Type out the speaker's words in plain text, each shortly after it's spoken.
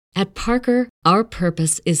At Parker, our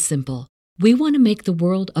purpose is simple. We want to make the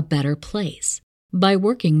world a better place by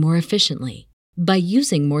working more efficiently, by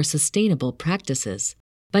using more sustainable practices,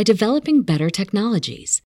 by developing better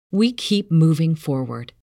technologies. We keep moving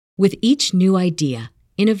forward. With each new idea,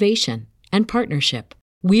 innovation, and partnership,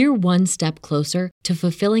 we're one step closer to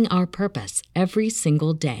fulfilling our purpose every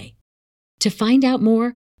single day. To find out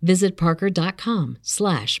more, visit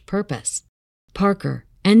parker.com/purpose. Parker,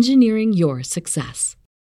 engineering your success.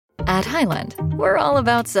 At Highland, we're all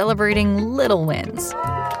about celebrating little wins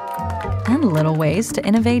and little ways to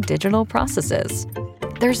innovate digital processes.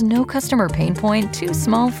 There's no customer pain point too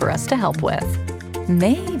small for us to help with.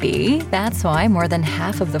 Maybe that's why more than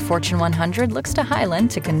half of the Fortune 100 looks to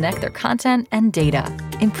Highland to connect their content and data,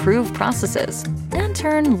 improve processes, and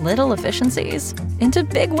turn little efficiencies into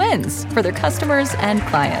big wins for their customers and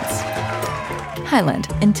clients. Highland,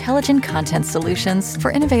 intelligent content solutions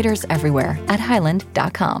for innovators everywhere at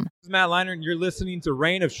highland.com. This is Matt Leinart, and you're listening to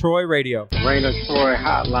Reign of Troy Radio. Reign of Troy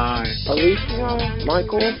Hotline. Alicia,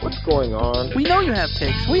 Michael, what's going on? We know you have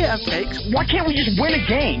takes. We have takes. Why can't we just win a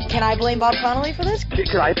game? Can I blame Bob Connolly for this?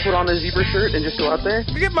 Could I put on a zebra shirt and just go out there?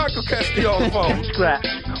 Get Michael Castillo on the phone. Scratch,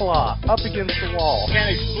 claw, up against the wall. Can't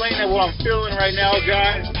explain that what I'm feeling right now,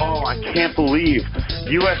 guys. Oh, I can't believe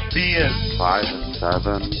USC is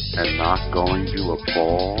 5-7 and not going to a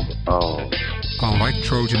bowl. Oh. All right,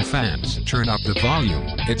 Trojan fans, turn up the volume.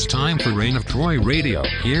 It's time for Reign of Troy Radio.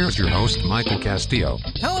 Here's your host, Michael Castillo.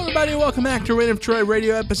 Hello, everybody. Welcome back to Reign of Troy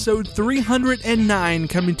Radio, episode 309,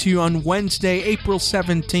 coming to you on Wednesday, April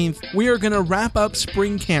 17th. We are going to wrap up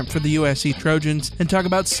spring camp for the USC Trojans and talk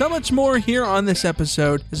about so much more here on this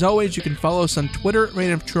episode. As always, you can follow us on Twitter at Reign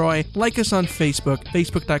of Troy, like us on Facebook,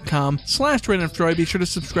 facebook.com/Reign of Troy. Be sure to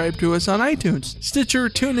subscribe to us on iTunes, Stitcher,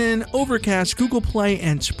 TuneIn, Overcast, Google Play,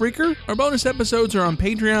 and Spreaker. Our bonus episodes are on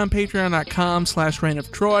Patreon, patreon.com/Reign of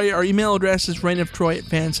Troy. Our email address is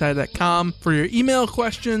reignoftroy@fanside.com for your email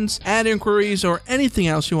questions, ad inquiries, or anything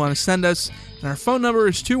else you want to send us. And our phone number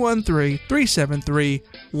is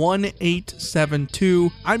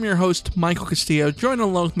 213-373-1872. I'm your host, Michael Castillo, joined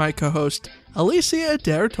along with my co-host, Alicia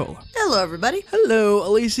D'Artola. Hello, everybody. Hello,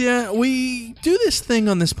 Alicia. We do this thing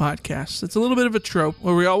on this podcast. It's a little bit of a trope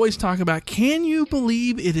where we always talk about, can you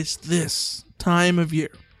believe it is this time of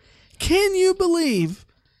year? Can you believe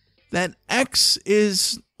that X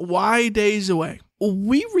is Y days away?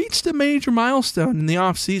 We reached a major milestone in the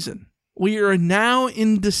off-season. We are now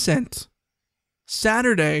in descent.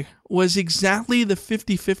 Saturday was exactly the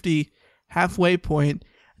 50-50 halfway point.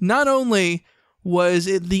 Not only was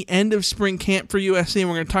it the end of spring camp for USC, and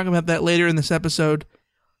we're going to talk about that later in this episode,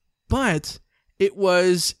 but it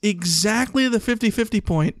was exactly the 50-50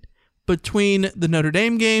 point between the Notre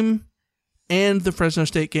Dame game and the Fresno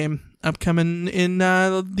State game upcoming in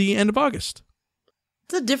the end of August.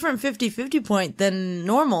 It's a different 50-50 point than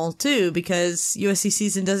normal, too, because USC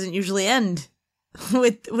season doesn't usually end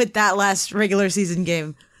with that last regular season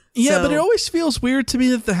game. Yeah, but it always feels weird to me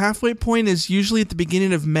that the halfway point is usually at the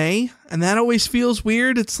beginning of May, and that always feels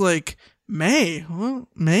weird. It's like, May? Well,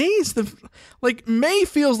 May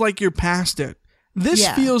feels like you're past it. This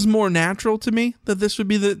feels more natural to me, that this would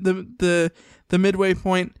be the midway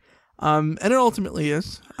point. And it ultimately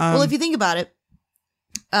is. Well, if you think about it,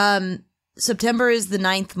 September is the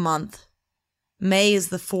 9th month. May is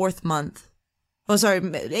the 4th month. Oh, sorry.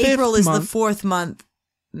 April is the 4th month.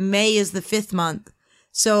 May is the 5th month.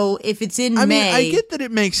 So if it's in May, I get that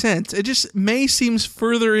it makes sense. It just May seems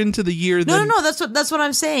further into the year than No. That's what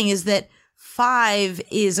I'm saying is that 5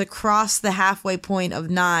 is across the halfway point of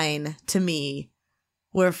 9 to me,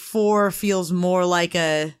 where 4 feels more like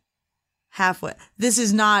a halfway. This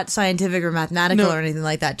is not scientific or mathematical or anything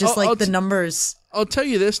like that. Just the numbers. I'll tell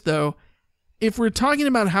you this, though. If we're talking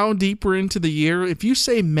about how deep we're into the year, if you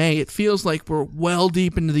say May, it feels like we're well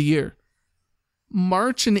deep into the year.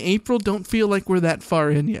 March and April don't feel like we're that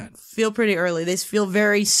far in yet. Feel pretty early. They feel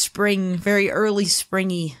very spring, very early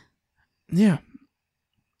springy. Yeah.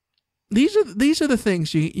 These are the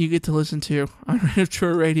things you get to listen to on Reign of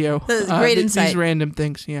Troy Radio. Great insight. These random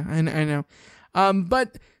things. Yeah, I know.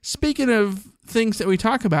 But speaking of things that we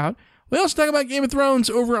talk about, we also talk about Game of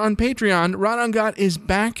Thrones over on Patreon. Rod on Got is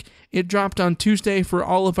back. It dropped on Tuesday for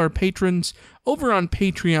all of our patrons over on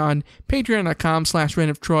Patreon, patreon.com/Reign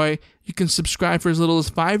of Troy. You can subscribe for as little as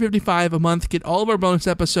 $5.55 a month, get all of our bonus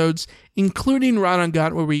episodes, including Rod on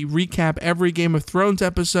Got, where we recap every Game of Thrones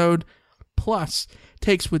episode, plus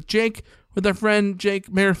Takes with Jake, with our friend Jake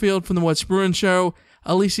Merrifield from the What's Brewing Show.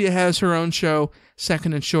 Alicia has her own show,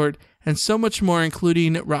 Second and Short, and so much more,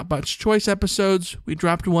 including Rotbot's Choice episodes. We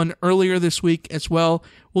dropped one earlier this week as well.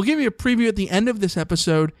 We'll give you a preview at the end of this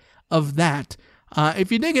episode of that.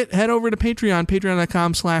 If you dig it, head over to Patreon,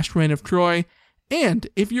 patreon.com/reignoftroy. And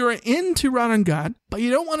if you're into Rod on God, but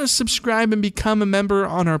you don't want to subscribe and become a member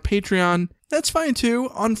on our Patreon, that's fine too.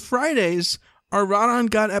 On Fridays, our Rod on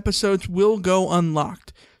God episodes will go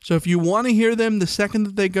unlocked. So if you want to hear them the second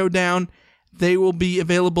that they go down, they will be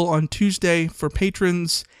available on Tuesday for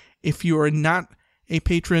patrons. If you are not a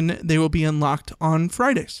patron, they will be unlocked on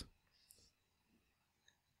Fridays.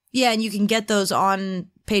 Yeah, and you can get those on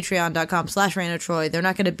patreon.com/Reign-of-Troy. They're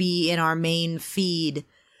not going to be in our main feed.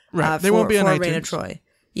 Right, they won't be on iTunes. Reign of Troy.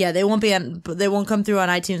 Yeah, they won't come through on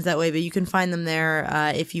iTunes that way, but you can find them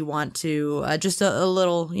there if you want to. Just a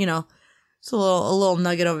little, it's a little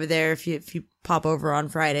nugget over there if you pop over on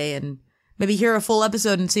Friday and maybe hear a full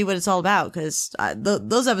episode and see what it's all about, because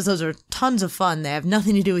those episodes are tons of fun. They have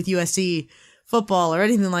nothing to do with USC football or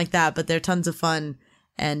anything like that, but they're tons of fun,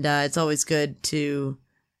 and it's always good to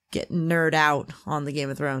get nerd out on the Game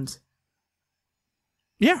of Thrones.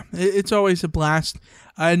 Yeah, it's always a blast,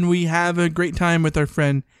 and we have a great time with our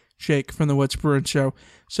friend Shake from the What's Brewing Show.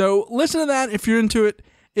 So listen to that if you're into it.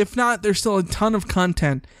 If not, there's still a ton of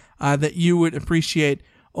content that you would appreciate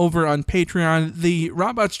over on Patreon. The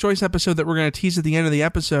Robot's Choice episode that we're going to tease at the end of the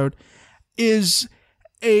episode is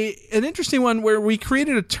an interesting one where we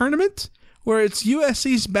created a tournament where it's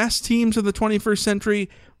USC's best teams of the 21st century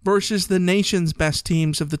versus the nation's best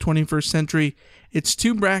teams of the 21st century. It's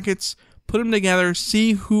 2 brackets. Put them together,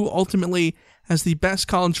 see who ultimately has the best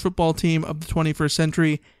college football team of the 21st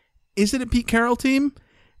century. Is it a Pete Carroll team?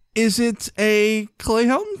 Is it a Clay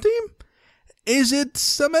Helton team? Is it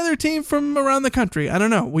some other team from around the country? I don't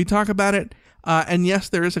know. We talk about it. And yes,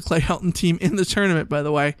 there is a Clay Helton team in the tournament, by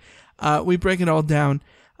the way. We break it all down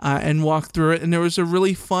and walk through it. And there was a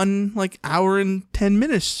really fun, hour and 10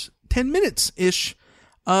 minutes-ish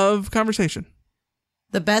of conversation.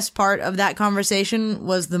 The best part of that conversation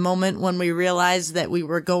was the moment when we realized that we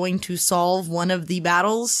were going to solve one of the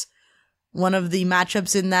battles, one of the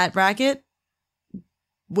matchups in that bracket,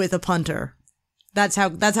 with a punter. That's how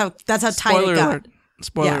tight it got.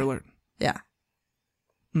 Spoiler alert. Yeah.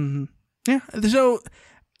 Mm-hmm. Yeah. So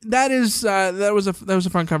that was a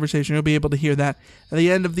fun conversation. You'll be able to hear that at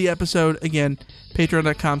the end of the episode. Again,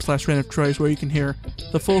 patreon.com/Reign-of-Troy is where you can hear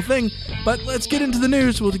the full thing. But let's get into the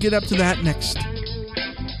news. We'll get up to that next.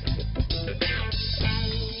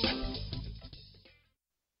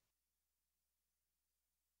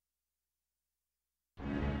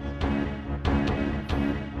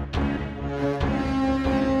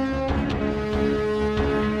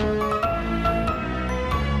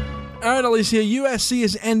 All right, Alicia, USC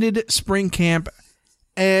has ended spring camp,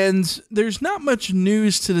 and there's not much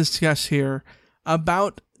news to discuss here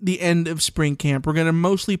about the end of spring camp. We're going to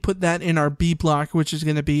mostly put that in our B block, which is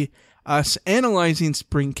going to be us analyzing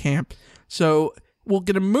spring camp. So we're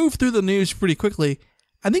going to move through the news pretty quickly.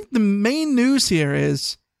 I think the main news here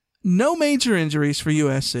is no major injuries for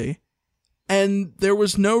USC, and there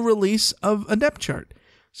was no release of a depth chart.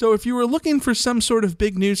 So if you were looking for some sort of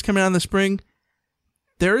big news coming out in the spring,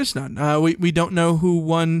 there is none. We don't know who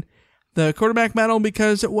won the quarterback battle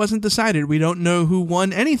because it wasn't decided. We don't know who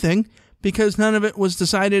won anything because none of it was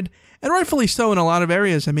decided, and rightfully so in a lot of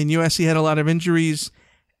areas. I mean, USC had a lot of injuries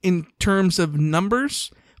in terms of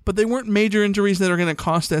numbers, but they weren't major injuries that are going to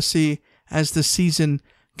cost SC as the season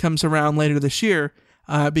comes around later this year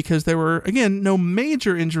because there were, again, no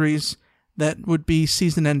major injuries that would be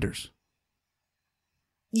season enders.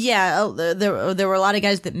 Yeah, there were a lot of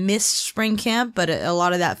guys that missed spring camp, but a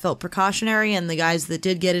lot of that felt precautionary, and the guys that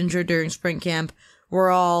did get injured during spring camp were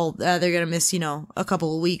all, they're going to miss, a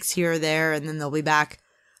couple of weeks here or there, and then they'll be back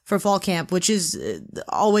for fall camp, which is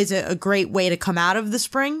always a great way to come out of the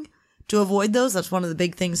spring to avoid those. That's one of the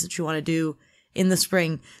big things that you want to do in the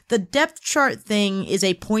spring. The depth chart thing is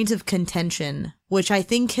a point of contention, which I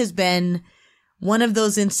think has been one of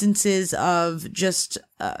those instances of just,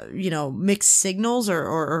 mixed signals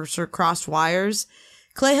or sort of crossed wires.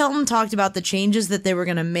 Clay Helton talked about the changes that they were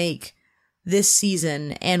going to make this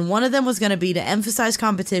season, and one of them was going to be to emphasize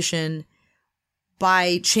competition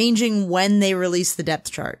by changing when they release the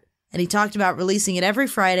depth chart. And he talked about releasing it every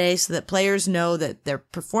Friday so that players know that their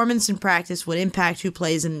performance in practice would impact who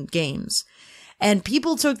plays in games. And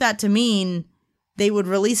people took that to mean they would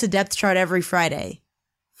release a depth chart every Friday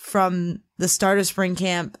from the start of spring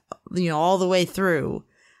camp, all the way through.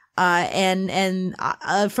 And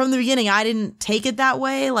from the beginning, I didn't take it that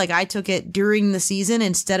way. I took it during the season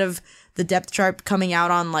instead of the depth chart coming out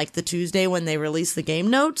on the Tuesday when they release the game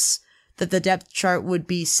notes, that the depth chart would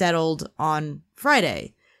be settled on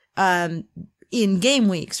Friday, in game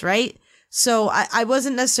weeks, right? So I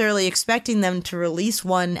wasn't necessarily expecting them to release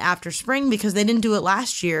one after spring because they didn't do it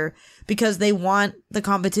last year because they want the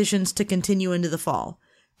competitions to continue into the fall,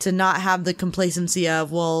 to not have the complacency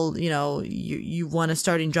of, well, you won a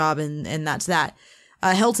starting job and that's that.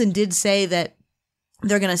 Hilton did say that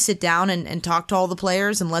they're going to sit down and talk to all the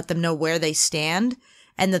players and let them know where they stand,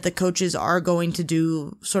 and that the coaches are going to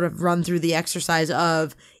do sort of run through the exercise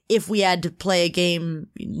of, if we had to play a game,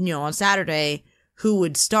 on Saturday, who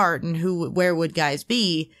would start and where would guys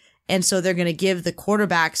be? And so they're going to give the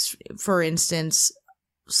quarterbacks, for instance,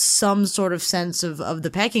 some sort of sense of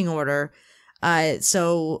the pecking order.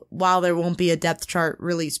 So while there won't be a depth chart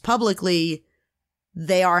released publicly,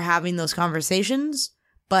 they are having those conversations,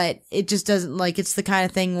 but it just doesn't, it's the kind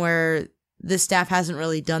of thing where this staff hasn't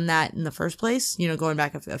really done that in the first place, going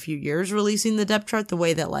back a few years, releasing the depth chart the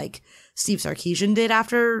way that Steve Sarkisian did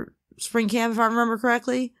after spring camp, if I remember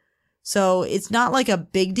correctly. So it's not a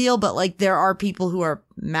big deal, but there are people who are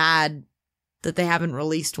mad that they haven't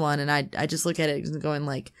released one. And I just look at it and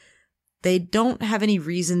going they don't have any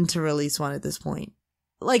reason to release one at this point.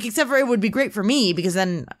 Except for it would be great for me because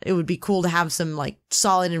then it would be cool to have some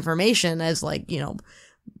solid information as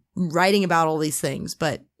writing about all these things.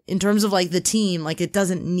 But in terms of the team, it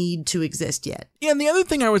doesn't need to exist yet. Yeah, and the other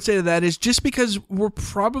thing I would say to that is just because we're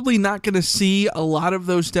probably not going to see a lot of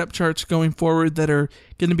those depth charts going forward that are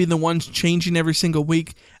going to be the ones changing every single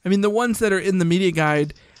week. I mean, the ones that are in the media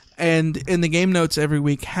guide and in the game notes every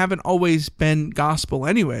week haven't always been gospel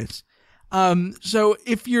anyways. So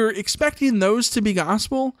if you're expecting those to be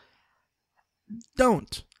gospel,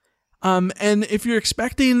 don't. And if you're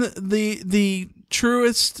expecting the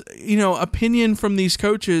truest, opinion from these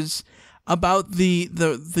coaches about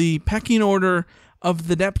the pecking order of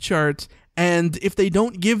the depth chart, and if they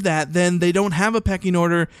don't give that, then they don't have a pecking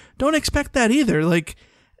order, don't expect that either.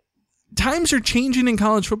 Times are changing in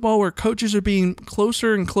college football where coaches are being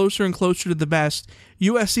closer and closer and closer to the best.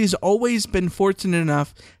 USC's always been fortunate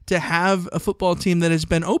enough to have a football team that has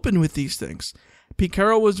been open with these things. Pete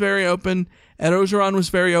Carroll was very open. Ed Ogeron was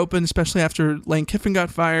very open, especially after Lane Kiffin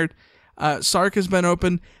got fired. Sark has been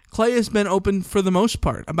open. Clay has been open for the most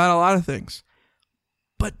part about a lot of things.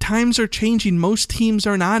 But times are changing. Most teams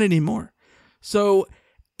are not anymore. So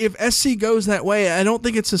if SC goes that way, I don't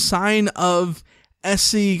think it's a sign of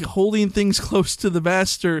SC holding things close to the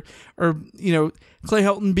vest or Clay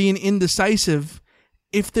Helton being indecisive.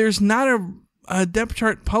 If there's not a depth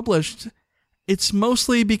chart published, it's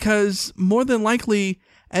mostly because more than likely,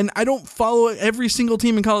 and I don't follow every single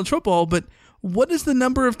team in college football, but what is the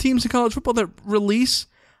number of teams in college football that release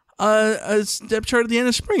a depth chart at the end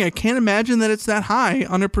of spring? I can't imagine that it's that high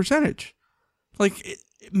on a percentage.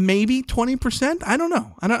 Maybe 20%? I don't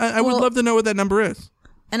know. I would love to know what that number is.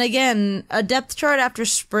 And again, a depth chart after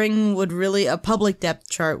spring a public depth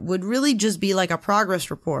chart would really just be a progress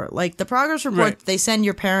report. The progress report Right. they send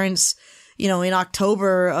your parents, in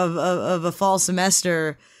October of a fall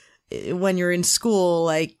semester when you're in school,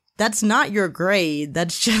 that's not your grade.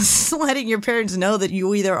 That's just letting your parents know that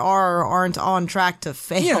you either are or aren't on track to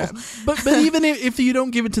fail. Yeah, but even if you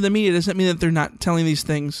don't give it to the media, it doesn't mean that they're not telling these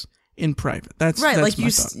things in private. That's right.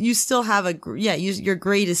 That's You still have your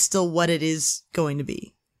grade is still what it is going to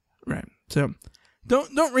be. Right. So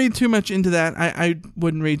don't read too much into that. I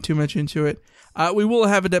wouldn't read too much into it. We will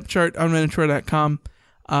have a depth chart on RainofTroy.com.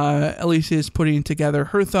 Alicia is putting together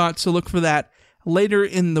her thoughts, so look for that later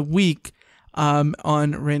in the week on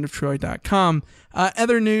RainofTroy.com.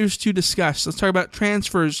 Other news to discuss. Let's talk about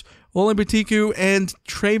transfers. Wole Betiku and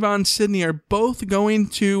Trayvon Sidney are both going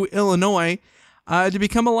to Illinois to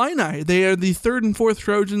become Illini. They are the third and fourth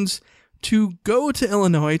Trojans to go to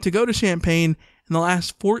Illinois, to go to Champaign in the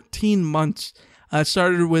last 14 months. It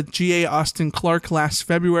started with G.A. Austin Clark last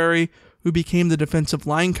February, who became the defensive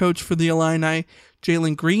line coach for the Illini.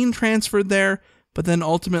 Jalen Green transferred there, but then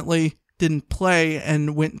ultimately didn't play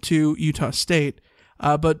and went to Utah State.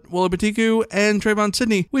 But Wole Betiku and Trayvon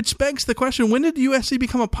Sidney, which begs the question, when did USC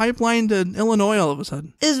become a pipeline to Illinois all of a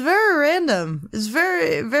sudden? It's very random. It's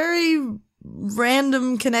very, very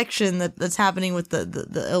random connection that's happening with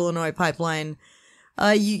the Illinois pipeline.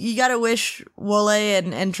 You gotta wish Wole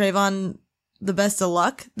and Trayvon the best of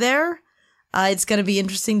luck there. It's gonna be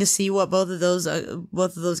interesting to see what both of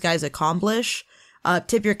those guys accomplish.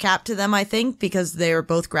 Tip your cap to them, I think, because they are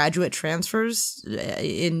both graduate transfers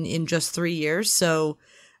in just 3 years. So,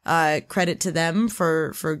 credit to them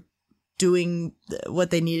for doing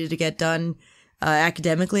what they needed to get done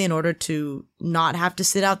academically in order to not have to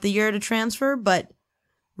sit out the year to transfer. But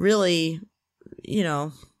really,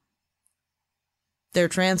 they're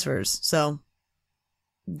transfers, so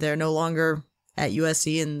they're no longer at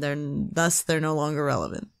USC, and they're no longer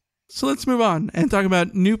relevant. So let's move on and talk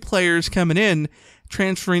about new players coming in,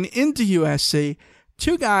 transferring into USC.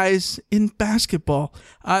 Two guys in basketball.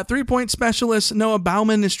 3-point specialist Noah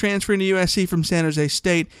Bauman is transferring to USC from San Jose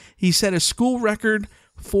State. He set a school record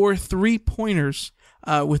for 3-pointers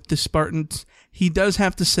with the Spartans. He does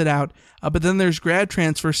have to sit out. But then there's grad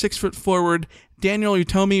transfer, 6-foot forward Daniel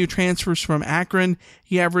Utomi, who transfers from Akron.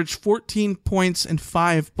 He averaged 14 points and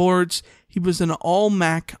 5 boards. He was an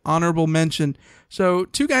all-MAC honorable mention. So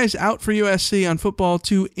 2 guys out for USC on football,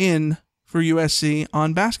 2 in for USC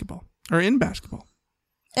on basketball, or in basketball.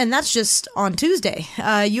 And that's just on Tuesday.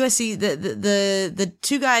 USC, the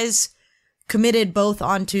 2 guys committed both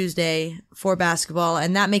on Tuesday for basketball,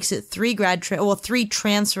 and that makes it 3 3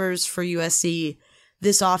 transfers for USC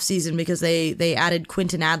this offseason because they added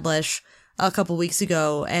Quinton Adlish a couple weeks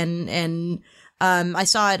ago, and I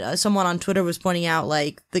saw it. Someone on Twitter was pointing out,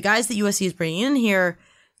 like, the guys that USC is bringing in here,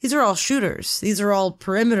 these are all shooters. These are all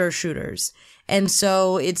perimeter shooters, and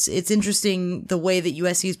so it's interesting the way that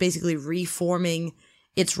USC is basically reforming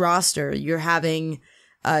its roster. You're having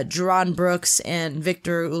Jerron Brooks and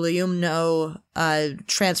Victor Uliumno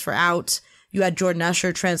transfer out. You had Jordan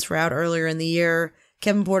Usher transfer out earlier in the year.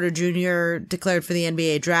 Kevin Porter Jr. declared for the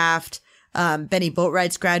NBA draft. Benny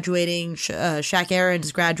Boatwright's graduating. Shaq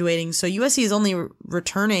Aaron's graduating. So USC is only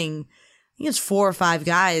returning, I think it's 4 or 5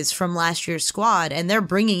 guys from last year's squad, and they're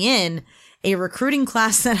bringing in a recruiting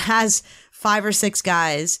class that has 5 or 6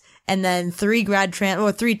 guys, and then 3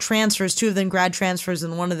 transfers, 2 of them grad transfers,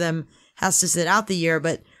 and one of them has to sit out the year.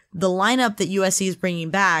 But the lineup that USC is bringing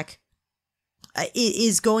back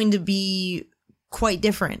is going to be quite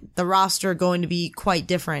different. The roster going to be quite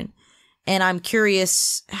different. And I'm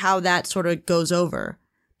curious how that sort of goes over,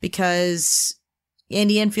 because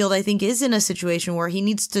Andy Enfield, I think, is in a situation where he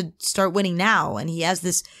needs to start winning now. And he has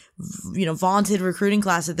this, vaunted recruiting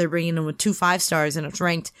class that they're bringing in with 2 5-stars, and it's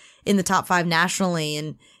ranked in the top 5 nationally.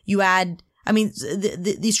 And you add,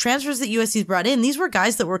 these transfers that USC's brought in, these were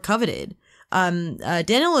guys that were coveted.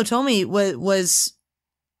 Daniel Utomi was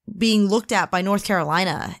being looked at by North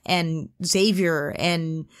Carolina and Xavier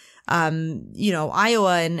and,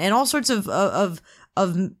 Iowa and all sorts of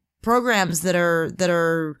programs that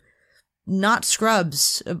are not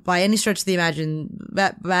scrubs by any stretch of the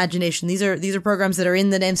imagination. These are programs that are in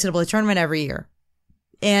the NCAA tournament every year,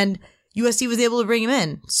 and USC was able to bring him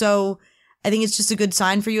in. So I think it's just a good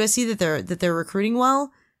sign for USC that they're recruiting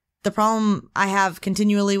well. The problem I have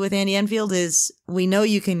continually with Andy Enfield is we know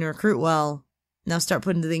you can recruit well. Now start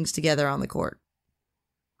putting the things together on the court.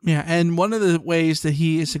 Yeah, and one of the ways that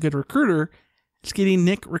he is a good recruiter is getting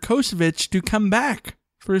Nick Rakosevich to come back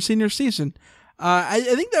for his senior season. I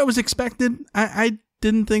think that was expected. I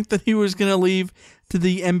didn't think that he was going to leave to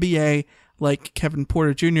the NBA like Kevin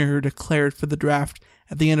Porter Jr., who declared for the draft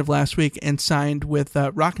at the end of last week and signed with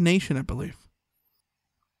Rock Nation, I believe.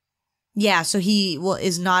 Yeah, so he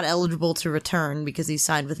is not eligible to return because he's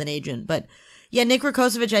signed with an agent. But yeah, Nick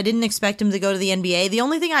Rakosevich, I didn't expect him to go to the NBA. The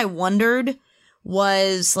only thing I wondered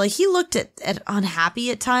was, like, he looked at unhappy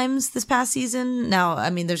at times this past season. Now,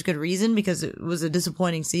 there's good reason because it was a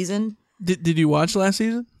disappointing season. Did you watch last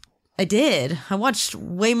season? I did. I watched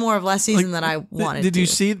way more of last season than I wanted to.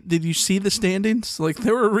 Did you see the standings? Like,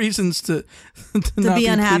 there were reasons to not be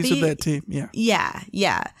unhappy pleased with that team.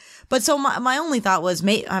 Yeah. But so my only thought was,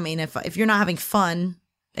 if you're not having fun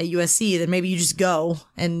at USC, then maybe you just go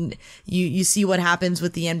and you see what happens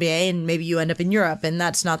with the NBA, and maybe you end up in Europe, and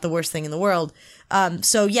that's not the worst thing in the world.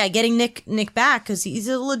 So yeah, getting Nick back, because he's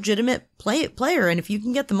a legitimate player, and if you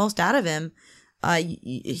can get the most out of him,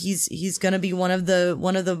 he's gonna be one of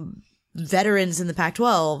the veterans in the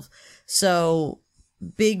Pac-12. So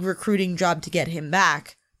big recruiting job to get him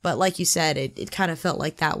back. But like you said, it kind of felt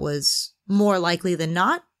like that was more likely than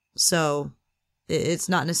not. So it's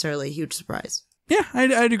not necessarily a huge surprise. Yeah,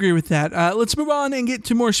 I'd agree with that. Let's move on and get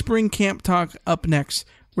to more spring camp talk up next.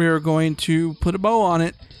 We're going to put a bow on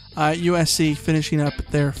it. USC finishing up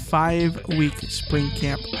their 5-week spring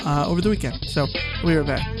camp over the weekend. So we'll be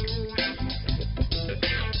right back.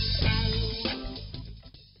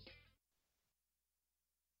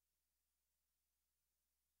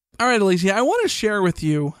 All right, Alicia, I want to share with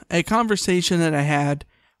you a conversation that I had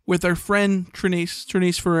with our friend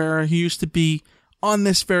Trinice Ferreira, who used to be on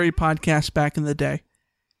this very podcast back in the day.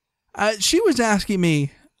 She was asking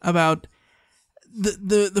me about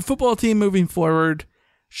the football team moving forward.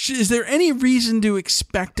 Is there any reason to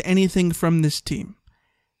expect anything from this team?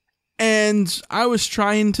 And I was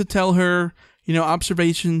trying to tell her,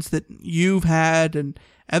 observations that you've had and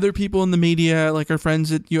other people in the media, like our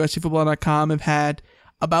friends at USCFootball.com, have had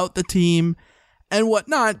about the team and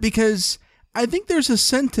whatnot, because I think there's a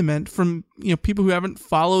sentiment from people who haven't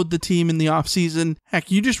followed the team in the offseason.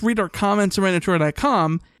 Heck, you just read our comments on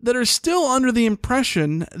RainofTroy.com that are still under the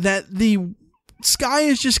impression that the sky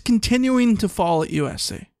is just continuing to fall at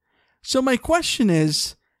USC. So my question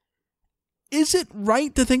is it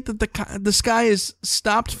right to think that the sky has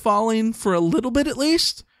stopped falling for a little bit at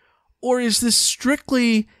least? Or is this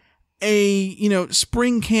strictly a,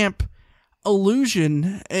 spring camp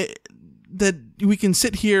illusion that we can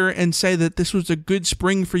sit here and say that this was a good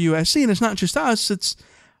spring for USC? And it's not just us. It's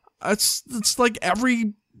like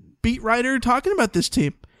every beat writer talking about this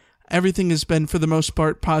team. Everything has been, for the most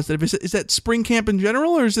part, positive. Is that spring camp in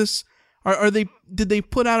general, or is this, did they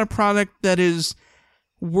put out a product that is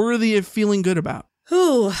worthy of feeling good about?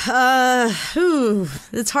 It's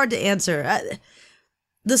hard to answer.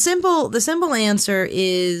 The simple answer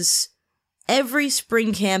is every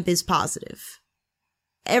spring camp is positive.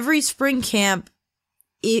 Every spring camp,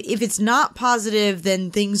 if it's not positive,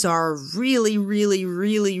 then things are really, really,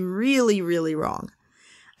 really, really, really wrong.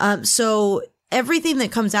 So everything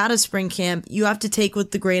that comes out of spring camp, you have to take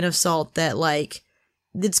with the grain of salt that,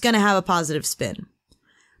 it's going to have a positive spin.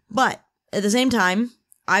 But at the same time,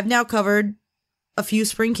 I've now covered a few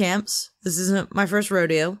spring camps. This isn't my first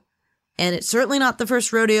rodeo. And it's certainly not the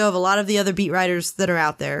first rodeo of a lot of the other beat writers that are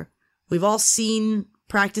out there. We've all seen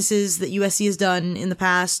practices that USC has done in the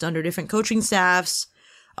past under different coaching staffs,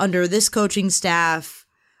 under this coaching staff,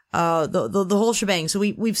 the whole shebang. So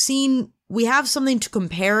we have something to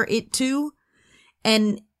compare it to.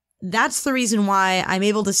 And that's the reason why I'm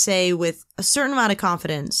able to say with a certain amount of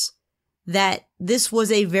confidence that this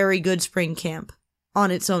was a very good spring camp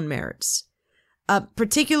on its own merits.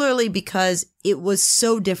 Particularly because it was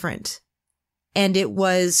so different and it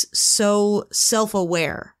was so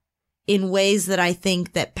self-aware in ways that I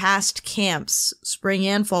think that past camps, spring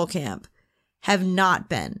and fall camp, have not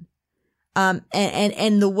been.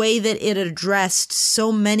 And the way that it addressed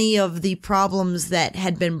so many of the problems that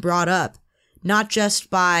had been brought up, not just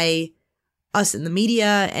by us in the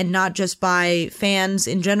media and not just by fans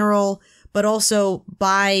in general, but also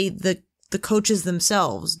by the coaches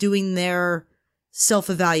themselves doing their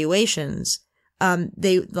self-evaluations.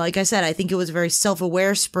 Like I said, I think it was a very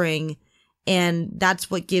self-aware spring, and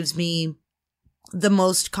that's what gives me the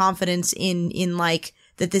most confidence in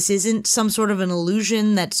that this isn't some sort of an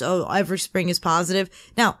illusion that's, every spring is positive.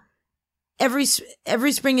 Now, every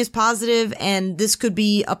spring is positive, and this could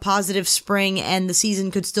be a positive spring and the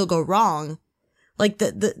season could still go wrong. Like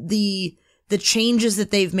the changes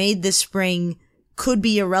that they've made this spring could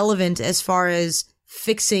be irrelevant as far as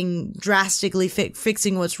drastically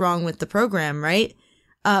fixing what's wrong with the program, right?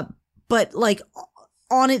 But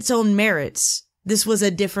on its own merits, this was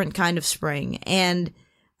a different kind of spring, and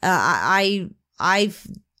I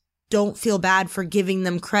don't feel bad for giving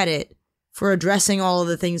them credit for addressing all of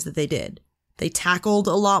the things that they did. They tackled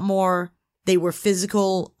a lot more. They were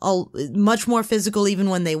physical, much more physical even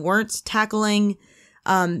when they weren't tackling.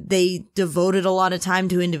 They devoted a lot of time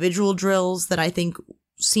to individual drills that I think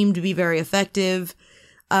seemed to be very effective.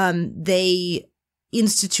 They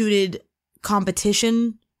instituted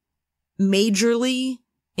competition majorly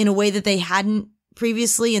in a way that they hadn't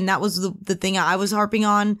previously, and that was the thing I was harping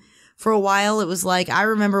on for a while. It was I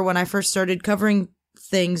remember when I first started covering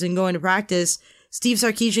things and going to practice, Steve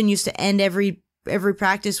Sarkisian used to end every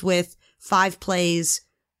practice with 5 plays,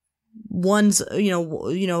 one's,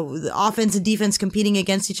 the offense and defense competing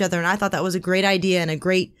against each other. And I thought that was a great idea and a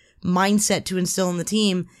great mindset to instill in the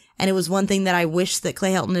team. And it was one thing that I wish that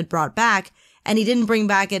Clay Helton had brought back. And he didn't bring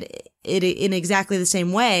back it in exactly the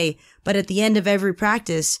same way. But at the end of every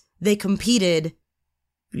practice, they competed,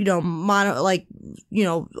 offense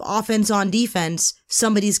on defense.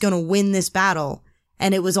 Somebody's going to win this battle.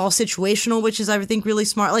 And it was all situational, which is, I think, really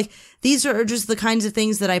smart. These are just the kinds of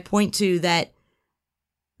things that I point to that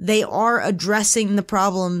they are addressing the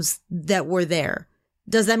problems that were there.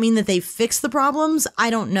 Does that mean that they fixed the problems? I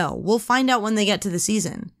don't know. We'll find out when they get to the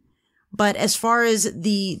season. But as far as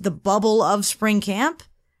the bubble of spring camp,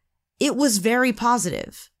 it was very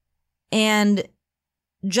positive. And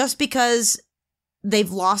just because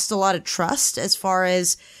they've lost a lot of trust as far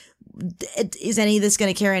as, is any of this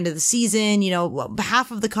going to carry into the season?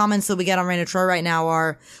 Half of the comments that we get on Rain of Troy right now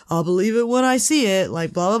are, I'll believe it when I see it, blah,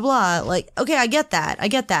 blah, blah. Okay, I get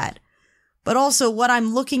that. But also what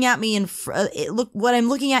I'm looking at in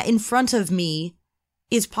front of me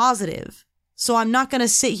is positive. So I'm not going to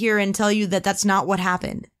sit here and tell you that that's not what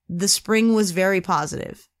happened. The spring was very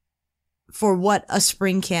positive for what a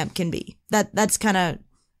spring camp can be. That's kind of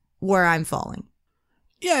where I'm falling.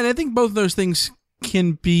 Yeah, and I think both of those things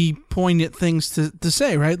can be poignant things to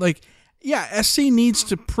say, right? Yeah, SC needs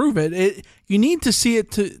to prove it. You need to see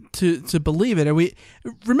it to believe it. And we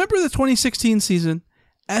remember the 2016 season.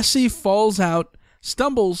 SC falls out,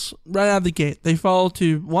 stumbles right out of the gate. They fall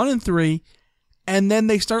to 1-3, and then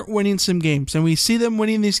they start winning some games. And we see them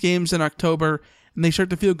winning these games in October, and they start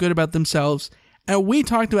to feel good about themselves. And we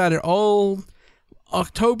talked about it all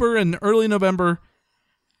October and early November.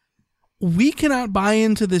 We cannot buy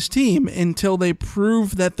into this team until they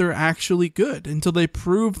prove that they're actually good, until they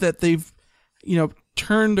prove that they've,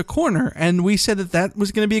 turned a corner. And we said that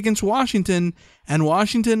was going to be against Washington, and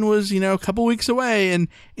Washington was, a couple weeks away. And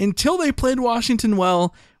until they played Washington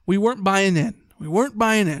well, we weren't buying in.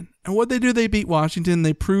 And what they do, they beat Washington.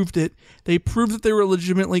 They proved it. They proved that they were a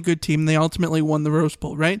legitimately good team. They ultimately won the Rose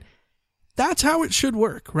Bowl, right? That's how it should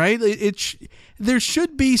work, right? There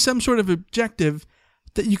should be some sort of objective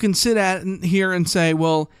that you can sit at here and say,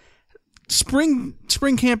 well, spring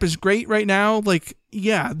camp is great right now. Like,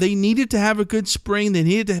 yeah, they needed to have a good spring. They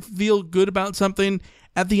needed to feel good about something.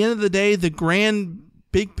 At the end of the day, the grand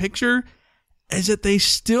big picture is that they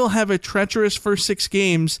still have a treacherous first 6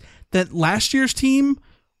 games that last year's team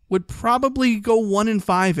would probably go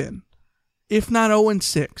 1-5 in, if not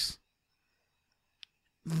 0-6.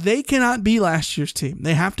 They cannot be last year's team.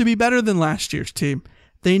 They have to be better than last year's team.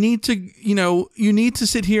 They need to, you need to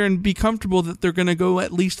sit here and be comfortable that they're going to go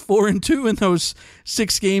at least 4-2 in those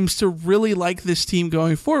 6 games to really like this team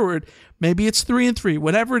going forward. Maybe it's 3-3,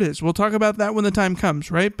 whatever it is. We'll talk about that when the time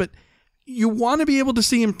comes, right? But you want to be able to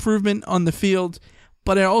see improvement on the field.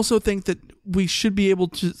 But I also think that we should be able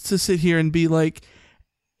to sit here and be like,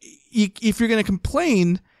 if you're going to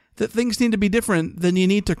complain that things need to be different, then you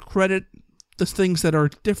need to credit the things that are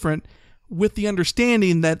different with the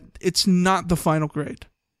understanding that it's not the final grade.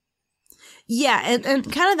 Yeah,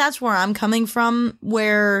 and kind of that's where I'm coming from,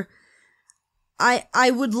 where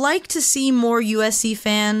I would like to see more USC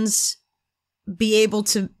fans be able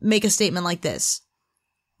to make a statement like this.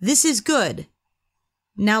 This is good.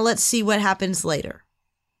 Now let's see what happens later.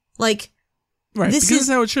 Like, right, this is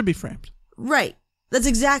how it should be framed. Right. That's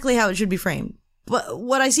exactly how it should be framed. But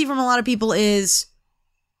what I see from a lot of people is,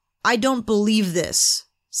 I don't believe this,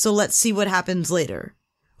 so let's see what happens later.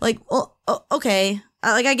 Like, well, okay,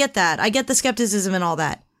 I get that. I get the skepticism and all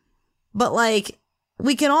that. But, like,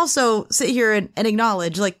 we can also sit here and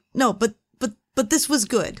acknowledge, like, no, but this was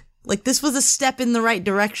good. Like, this was a step in the right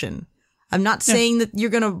direction. I'm not saying that you're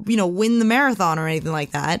gonna, win the marathon or anything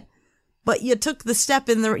like that, but you took the step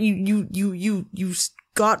in the, you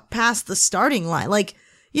got past the starting line. Like,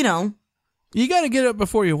 You gotta get up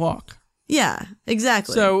before you walk. Yeah,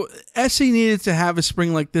 exactly. So SC needed to have a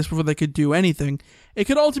spring like this before they could do anything. It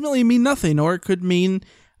could ultimately mean nothing, or it could mean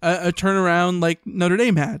a turnaround like Notre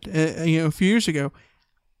Dame had a few years ago.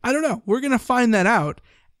 I don't know. We're going to find that out,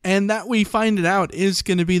 and that we find it out is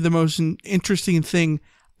going to be the most interesting thing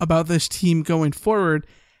about this team going forward.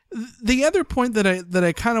 The other point that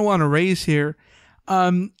I kind of want to raise here,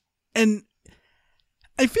 and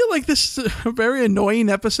I feel like this is a very annoying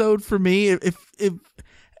episode for me, if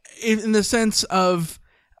in the sense of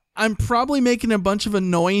I'm probably making a bunch of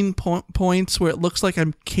annoying points where it looks like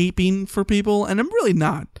I'm caping for people, and I'm really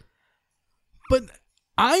not. But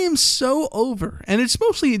I am so over, and it's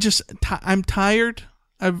mostly just I'm tired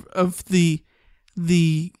of the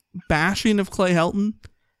bashing of Clay Helton,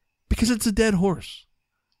 because it's a dead horse.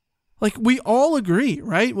 Like, we all agree,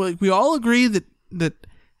 right? We all agree that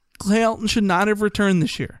Clay Helton should not have returned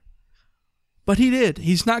this year. But he did.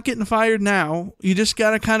 He's not getting fired now. You just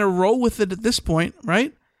got to kind of roll with it at this point,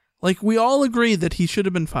 right? Like, we all agree that he should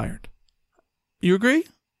have been fired. You agree?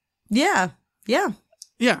 Yeah. Yeah,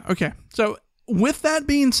 okay. So, with that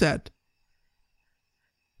being said,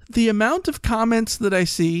 the amount of comments that I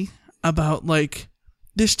see about, like,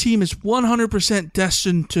 this team is 100%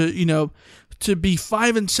 destined to, to be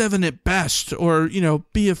 5-7 at best, or,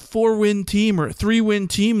 be a 4-win team or a 3-win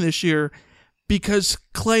team this year because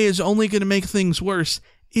Clay is only going to make things worse,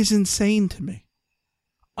 is insane to me.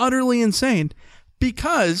 Utterly insane.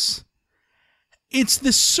 Because it's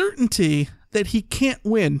the certainty that he can't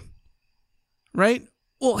win, right?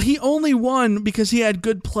 Well, he only won because he had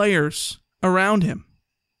good players around him.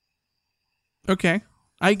 Okay,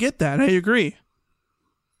 I get that. I agree.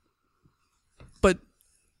 But,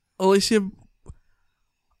 Alicia,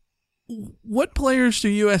 what players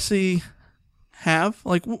do USC have?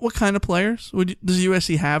 Like, what kind of players does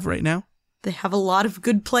USC have right now? They have a lot of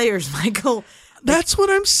good players, Michael. That's what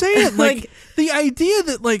I'm saying. Like, the idea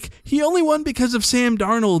that, like, he only won because of Sam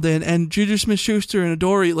Darnold and Juju Smith-Schuster and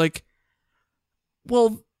Adoree', like,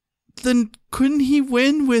 well, then couldn't he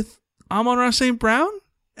win with Amon-Ra St. Brown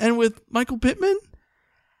and with Michael Pittman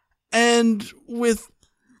and with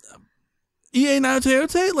Ie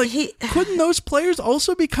Naoteote, like, couldn't those players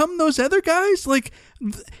also become those other guys? Like,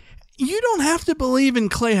 you don't have to believe in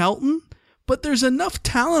Clay Helton, but there's enough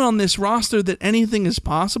talent on this roster that anything is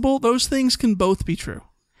possible. Those things can both be true.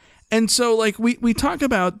 And so, like, we talk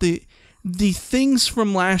about the things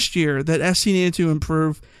from last year that SC needed to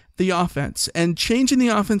improve the offense and changing the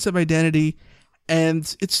offensive identity.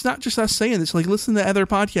 And it's not just us saying this, like, listen to other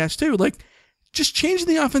podcasts too. Like, just changing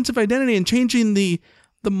the offensive identity and changing the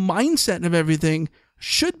mindset of everything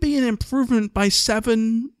should be an improvement by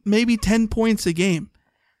 7, maybe 10 points a game.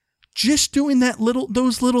 Just doing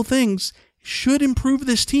those little things should improve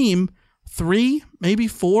this team 3, maybe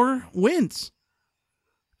 4 wins.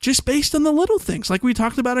 Just based on the little things, like we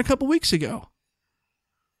talked about a couple weeks ago.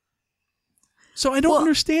 So I don't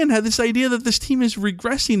understand how this idea that this team is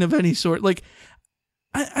regressing of any sort. Like,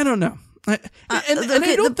 I don't know. I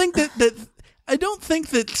don't think that I don't think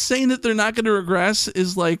that saying that they're not going to regress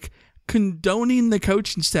is like condoning the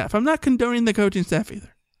coaching staff. I'm not condoning the coaching staff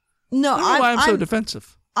either. No, I don't know why I'm so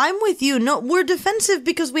defensive. I'm with you. No, we're defensive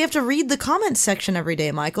because we have to read the comments section every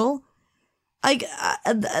day, Michael.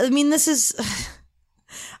 I mean, this is...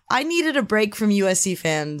 I needed a break from USC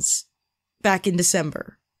fans back in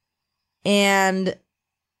December. And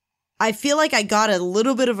I feel like I got a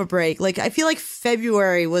little bit of a break. Like, I feel like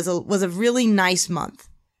February was a really nice month.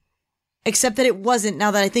 Except that it wasn't,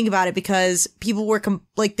 now that I think about it, because people were,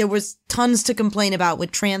 there was tons to complain about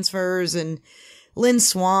with transfers and Lynn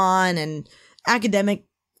Swann and academic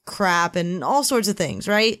crap and all sorts of things,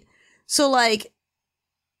 right? So, like,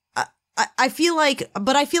 I feel like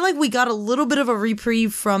we got a little bit of a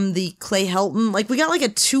reprieve from the Clay Helton. Like, we got like a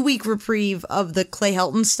 2-week reprieve of the Clay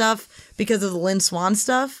Helton stuff because of the Lynn Swann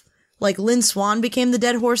stuff. Like, Lynn Swann became the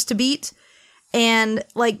dead horse to beat. And,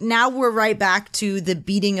 like, now we're right back to the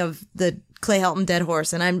beating of the Clay Helton dead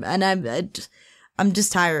horse. And I'm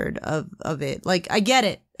just tired of it. Like, I get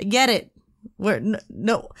it.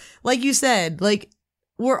 No, like you said, like,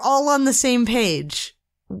 we're all on the same page.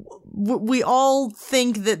 We all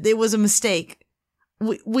think that it was a mistake.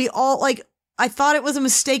 We all, like, I thought it was a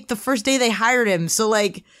mistake the first day they hired him. So,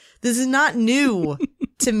 like, this is not new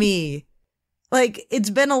to me. Like, it's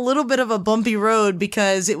been a little bit of a bumpy road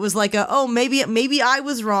because it was like maybe I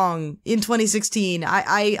was wrong in 2016.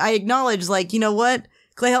 I acknowledge, like, you know what?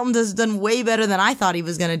 Clay Helton has done way better than I thought he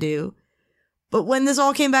was going to do. But when this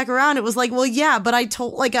all came back around, it was like, well, yeah, but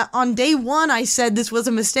on day 1, I said this was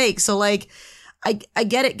a mistake. So, like, I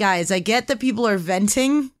get it, guys. I get that people are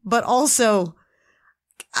venting, but also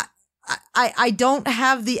I don't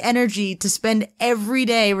have the energy to spend every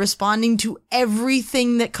day responding to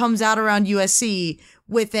everything that comes out around USC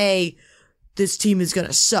with this team is going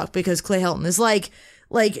to suck because Clay Helton is like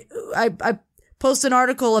I post an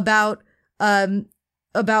article about Paula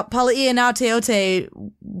Naoteote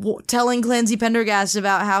telling Clancy Pendergast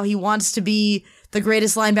about how he wants to be the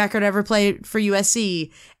greatest linebacker to ever play for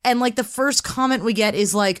USC. And, like, the first comment we get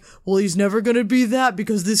is like, well, he's never going to be that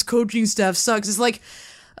because this coaching staff sucks. It's like,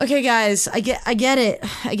 okay, guys, I get it.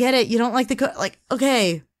 I get it. You don't like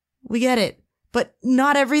okay, we get it. But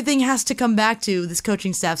not everything has to come back to this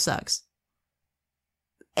coaching staff sucks.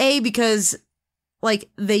 Because, like,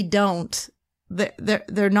 they don't.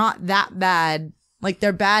 They're not that bad. Like,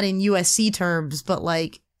 they're bad in USC terms, but,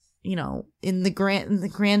 like, you know, in the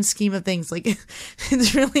grand scheme of things, like,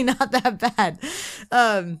 it's really not that bad.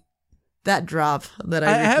 That drop that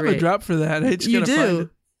I have a drop for that. I just you gotta find it.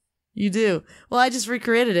 You do. Well, I just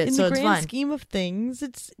recreated it, so it's fine. In the grand scheme of things,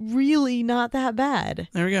 it's really not that bad.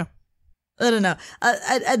 There we go. I don't know.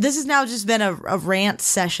 This has now just been a rant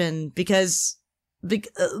session because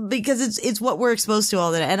it's what we're exposed to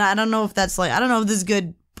all the day, and I don't know if that's like, I don't know if this is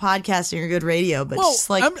good podcasting or good radio, but just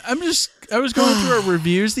like I was going through our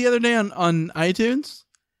reviews the other day on iTunes.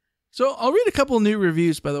 So I'll read a couple new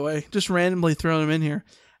reviews, by the way, just randomly throwing them in here.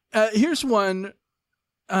 Here's one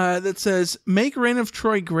that says, "Make Reign of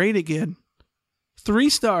Troy great again." 3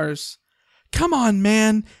 stars. "Come on,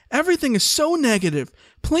 man. Everything is so negative.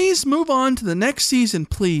 Please move on to the next season,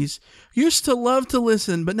 please. Used to love to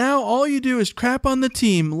listen, but now all you do is crap on the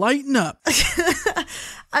team. Lighten up."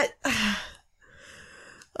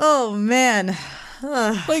 Oh, man.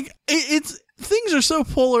 Like, it's things are so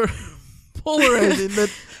polarizing that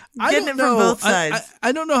I don't know. From both sides.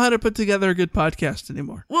 I don't know how to put together a good podcast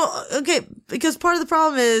anymore. Well, okay, because part of the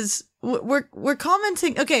problem is we're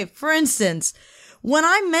commenting. Okay, for instance, when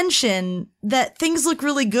I mention that things look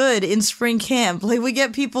really good in spring camp, like, we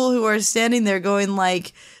get people who are standing there going,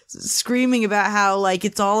 like, screaming about how, like,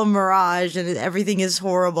 it's all a mirage and everything is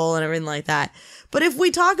horrible and everything like that. But if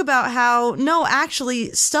we talk about how, no,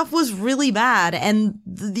 actually, stuff was really bad, and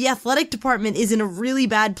the athletic department is in a really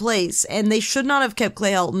bad place, and they should not have kept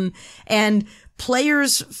Clay Helton, and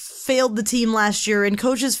players failed the team last year, and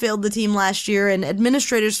coaches failed the team last year, and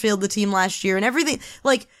administrators failed the team last year, and everything,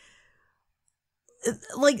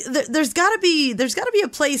 there's gotta be a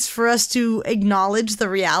place for us to acknowledge the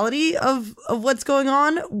reality of what's going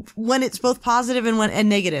on when it's both positive and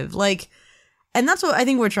negative. And that's what I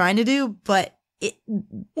think we're trying to do, but the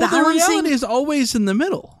reality is always in the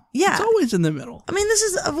middle. Yeah. It's always in the middle. I mean, this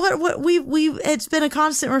is what it's been a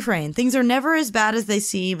constant refrain. Things are never as bad as they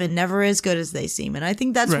seem and never as good as they seem. And I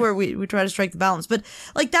think that's where we try to strike the balance. But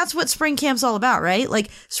that's what spring camp's all about, right?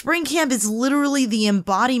 Spring camp is literally the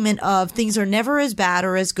embodiment of things are never as bad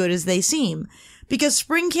or as good as they seem. Because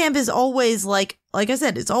spring camp is always like I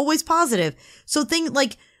said, it's always positive. So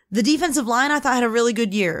the defensive line I thought had a really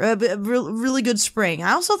good year, really good spring.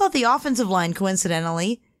 I also thought the offensive line,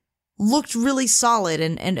 coincidentally, looked really solid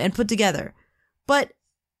and put together. But,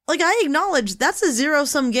 I acknowledge that's a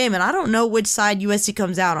zero-sum game, and I don't know which side USC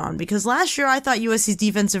comes out on, because last year I thought USC's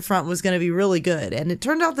defensive front was going to be really good, and it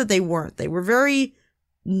turned out that they weren't. They were very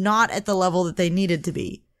not at the level that they needed to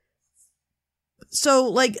be.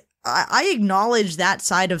 So, I acknowledge that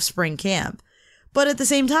side of spring camp. But at the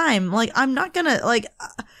same time, I'm not gonna,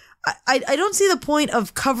 I don't see the point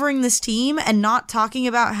of covering this team and not talking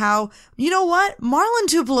about how, you know what? Marlon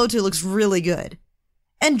Tuipulotu looks really good.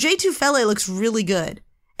 And Jay Tufele looks really good.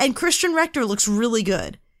 And Christian Rector looks really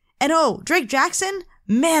good. And Drake Jackson?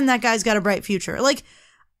 Man, that guy's got a bright future.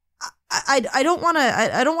 I don't want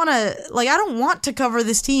to cover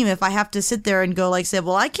this team if I have to sit there and go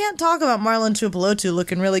I can't talk about Marlon Tuipulotu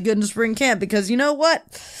looking really good in spring camp because you know what?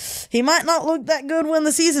 He might not look that good when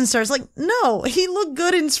the season starts. No, he looked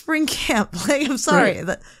good in spring camp. I'm sorry.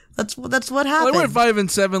 Right. That's what happened. Well, we went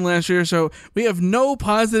 5-7 last year, so we have no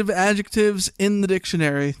positive adjectives in the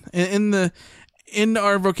dictionary, in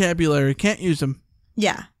our vocabulary. Can't use them.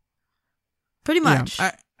 Yeah. Pretty much.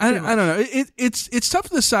 Yeah. I don't know. It's tough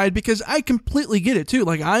to decide because I completely get it too.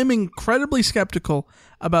 I'm incredibly skeptical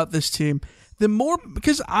about this team.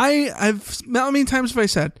 Because how many times have I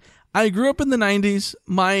said, I grew up in the 90s.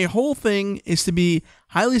 My whole thing is to be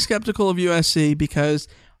highly skeptical of USC because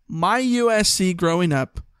my USC growing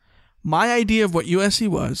up, my idea of what USC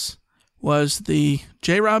was the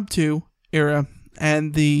J-Rob 2 era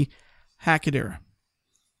and the Hackett era.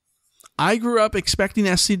 I grew up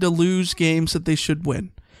expecting SC to lose games that they should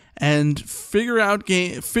win and figure out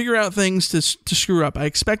things to screw up. I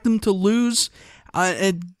expect them to lose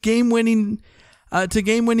at game-winning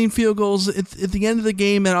field goals at the end of the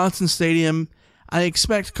game at Autzen Stadium. I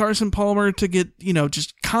expect Carson Palmer to get,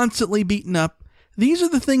 just constantly beaten up. These are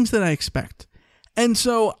the things that I expect. And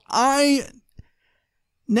so I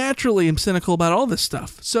naturally am cynical about all this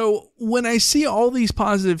stuff. So when I see all these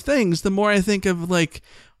positive things, the more I think of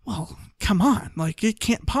well, come on,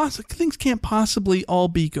 things can't possibly all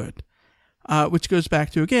be good. Which goes back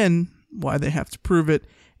to, again, why they have to prove it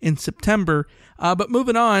in September. But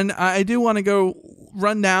moving on, I do want to go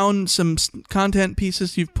run down some content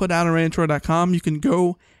pieces you've put out on RainofTroy.com. You can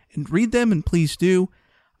go and read them, and please do.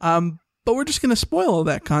 But we're just going to spoil all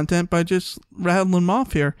that content by just rattling them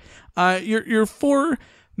off here. Your 4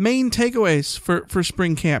 main takeaways for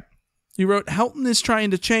spring camp. You wrote, Helton is trying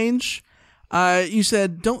to change. You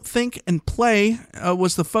said, don't think and play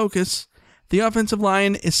was the focus. The offensive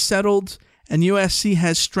line is settled, and USC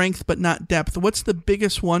has strength but not depth. What's the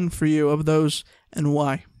biggest one for you of those, and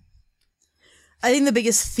why? I think the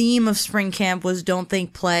biggest theme of spring camp was don't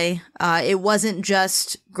think, play. It wasn't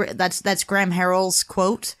just, that's Graham Harrell's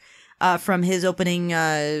quote from his opening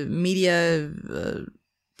media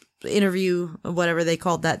interview, whatever they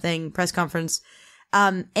called that thing, press conference.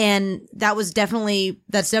 And that's definitely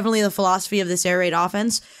the philosophy of this air raid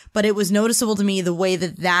offense, but it was noticeable to me the way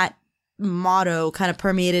that motto kind of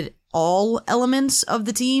permeated all elements of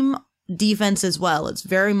the team, defense as well. It's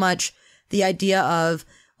very much the idea of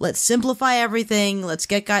let's simplify everything. Let's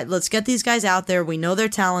get these guys out there. We know they're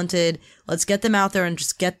talented. Let's get them out there and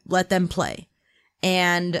just let them play.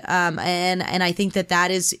 And I think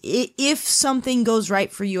that is, if something goes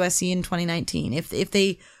right for USC in 2019, if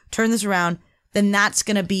they turn this around, then that's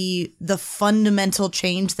going to be the fundamental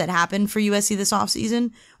change that happened for USC this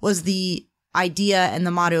offseason, was the idea and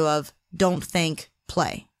the motto of don't think,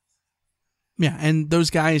 play. Yeah, and those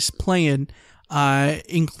guys playing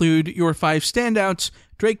include your 5 standouts: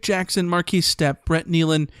 Drake Jackson, Marquise Stepp, Brett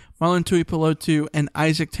Nealon, Marlon Tuipulotu, and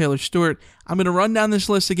Isaac Taylor-Stewart. I'm going to run down this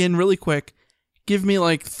list again really quick. Give me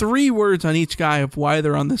 3 words on each guy of why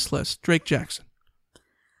they're on this list. Drake Jackson.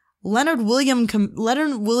 Leonard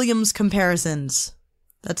Williams comparisons.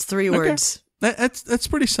 That's 3 words. That's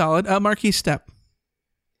pretty solid. Marquise Stepp.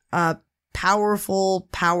 Powerful.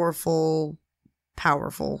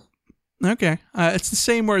 Okay. It's the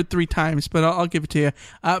same word 3 times, but I'll give it to you.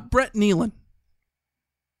 Brett Nealon.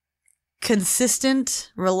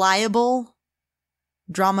 Consistent, reliable,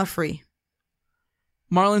 drama-free.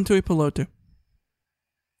 Marlon Tuipulotu.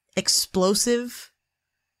 Explosive,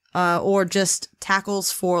 or just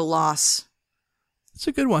tackles for loss. That's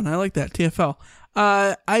a good one. I like that. TFL.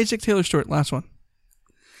 Isaac Taylor Stewart, last one.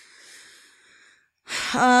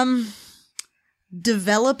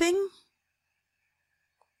 Developing.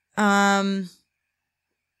 I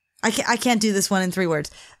can't do this one in 3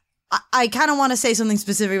 words. I kind of want to say something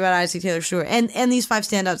specific about Isaac Taylor Stewart and these 5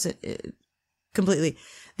 standouts completely.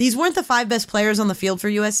 These weren't the 5 best players on the field for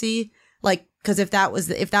USC. Like, because if that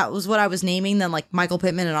was what I was naming, then like Michael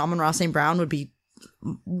Pittman and Amon-Ra St. Brown would be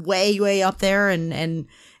way up there, and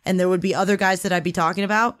there would be other guys that I'd be talking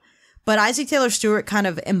about. But Isaac Taylor Stewart kind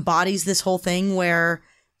of embodies this whole thing where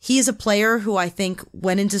he is a player who I think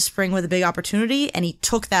went into spring with a big opportunity, and he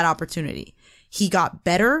took that opportunity. He got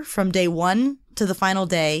better from day 1 to the final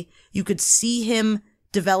day. You could see him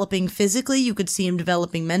developing physically. You could see him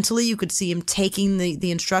developing mentally. You could see him taking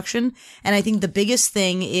the instruction. And I think the biggest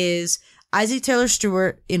thing is Isaac Taylor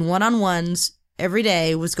Stewart in one-on-ones every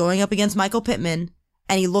day was going up against Michael Pittman,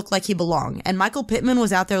 and he looked like he belonged. And Michael Pittman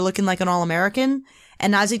was out there looking like an All-American,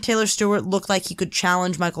 and Isaac Taylor Stewart looked like he could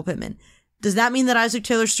challenge Michael Pittman. Does that mean that Isaac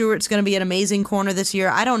Taylor Stewart's going to be an amazing corner this year?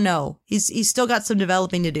 I don't know. He's still got some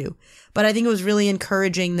developing to do. But I think it was really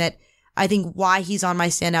encouraging that I think why he's on my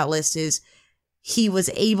standout list is he was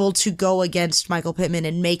able to go against Michael Pittman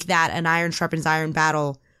and make that an iron sharpens iron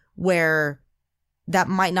battle where that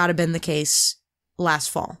might not have been the case last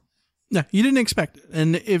fall. No, you didn't expect it.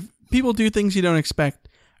 And if people do things you don't expect,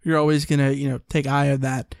 you're always going to, take eye of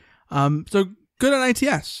that. So good on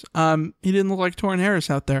ITS. He didn't look like Torrin Harris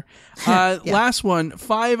out there. Yeah. Last one,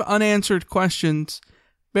 5 unanswered questions.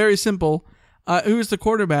 Very simple. Who is the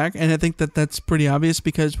quarterback? And I think that's pretty obvious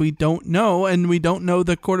because we don't know, and we don't know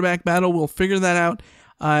the quarterback battle. We'll figure that out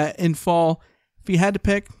in fall. If you had to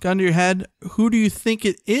pick, gun to your head, who do you think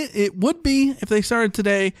it would be if they started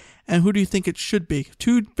today, and who do you think it should be?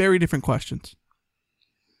 2 very different questions.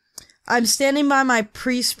 I'm standing by my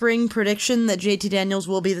pre-spring prediction that JT Daniels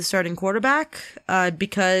will be the starting quarterback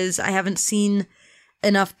because I haven't seen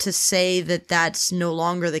enough to say that that's no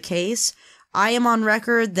longer the case. I am on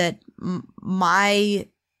record that I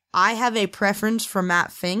have a preference for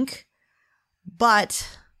Matt Fink,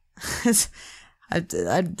 but this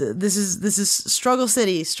is Struggle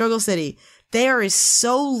City. There is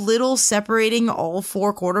so little separating all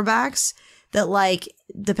 4 quarterbacks that, like,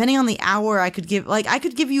 depending on the hour, I could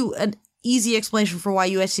give you an easy explanation for why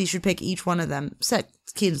USC should pick each one of them. Set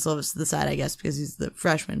Keaton Slovis to the side, I guess, because he's the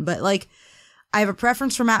freshman. But, like, I have a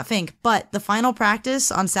preference for Matt Fink. But the final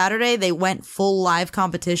practice on Saturday, they went full live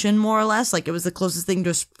competition, more or less. Like, it was the closest thing to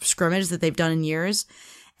a scrimmage that they've done in years.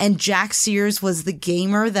 And Jack Sears was the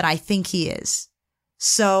gamer that I think he is.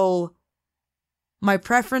 So my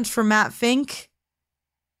preference for Matt Fink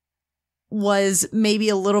was maybe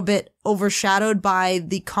a little bit overshadowed by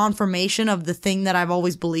the confirmation of the thing that I've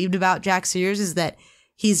always believed about Jack Sears is that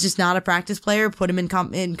he's just not a practice player. Put him in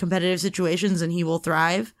competitive situations and he will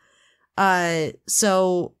thrive.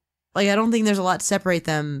 So like, I don't think there's a lot to separate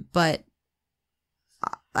them, but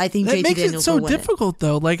I think JT Daniels will win it. Makes it so difficult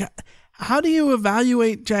though. Like, how do you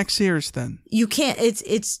evaluate Jack Sears then? You can't,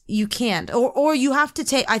 you can't, or you have to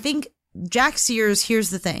take, I think Jack Sears,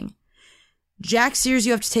 here's the thing. Jack Sears,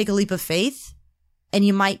 you have to take a leap of faith, and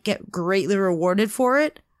you might get greatly rewarded for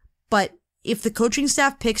it. But if the coaching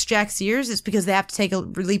staff picks Jack Sears, it's because they have to take a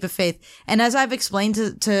leap of faith. And as I've explained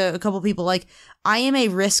to a couple people, like, I am a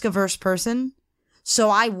risk-averse person,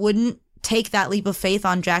 so I wouldn't take that leap of faith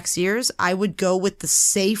on Jack Sears. I would go with the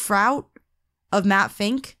safe route of Matt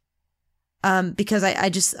Fink, because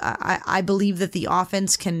I believe that the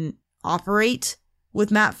offense can operate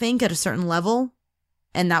with Matt Fink at a certain level,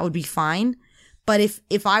 and that would be fine. But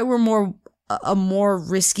if I were a more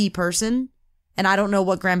risky person, and I don't know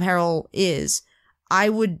what Graham Harrell is, I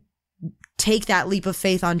would take that leap of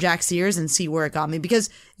faith on Jack Sears and see where it got me, because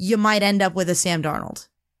you might end up with a Sam Darnold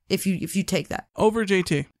if you take that over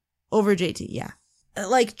JT. Over JT, yeah.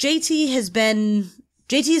 Like, JT has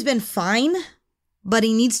been fine, but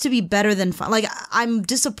he needs to be better than fine. Like, I'm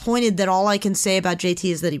disappointed that all I can say about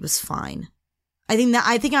JT is that he was fine.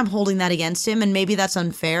 I think I'm holding that against him, and maybe that's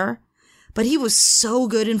unfair. But he was so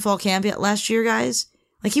good in fall camp last year, guys.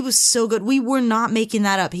 Like, he was so good. We were not making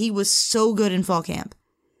that up. He was so good in fall camp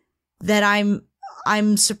that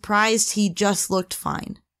I'm surprised he just looked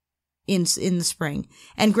fine in the spring.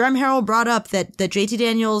 And Graham Harrell brought up that JT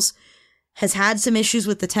Daniels has had some issues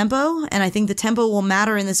with the tempo, and I think the tempo will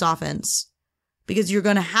matter in this offense because you're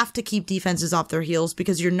going to have to keep defenses off their heels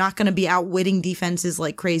because you're not going to be outwitting defenses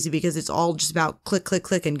like crazy because it's all just about click, click,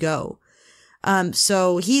 click, and go.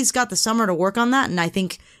 So he's got the summer to work on that, and I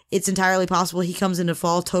think it's entirely possible he comes into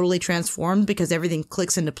fall totally transformed because everything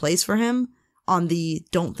clicks into place for him on the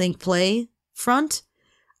don't think play front.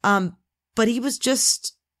 But he was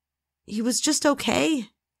just okay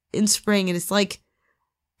in spring, and it's like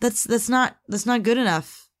that's not good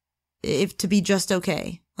enough if to be just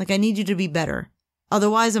okay. Like, I need you to be better.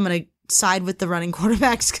 Otherwise, I'm going to side with the running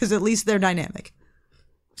quarterbacks because at least they're dynamic.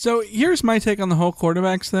 So here's my take on the whole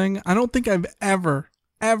quarterbacks thing. I don't think I've ever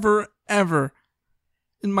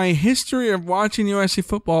in my history of watching USC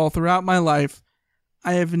football throughout my life,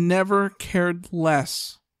 I have never cared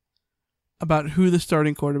less about who the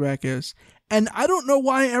starting quarterback is. And I don't know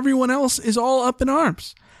why everyone else is all up in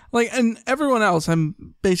arms. Like, and everyone else,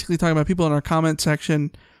 I'm basically talking about people in our comment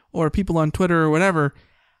section or people on Twitter or whatever.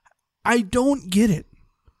 I don't get it.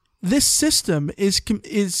 This system is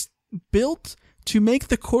built to make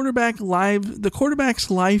the quarterback's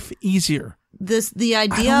life easier. The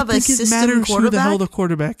idea of a system quarterback. Who the hell the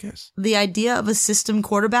quarterback is. The idea of a system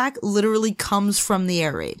quarterback literally comes from the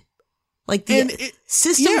air raid. Like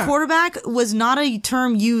system quarterback was not a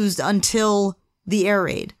term used until the air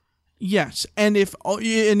raid. Yes, and if you're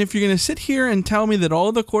going to sit here and tell me that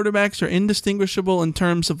all the quarterbacks are indistinguishable in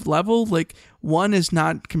terms of level, like one is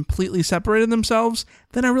not completely separated themselves,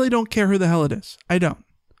 then I really don't care who the hell it is. I don't.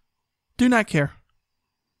 Do not care.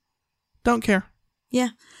 Don't care. Yeah.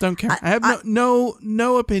 Don't care. I have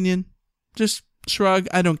no opinion. Just shrug.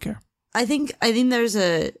 I don't care. I think there's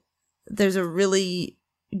a really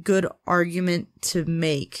good argument to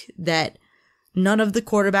make that none of the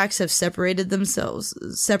quarterbacks have separated themselves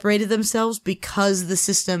because the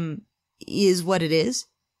system is what it is,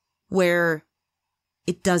 where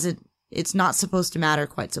it's not supposed to matter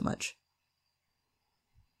quite so much.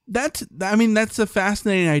 That's a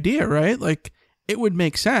fascinating idea, right? Like, it would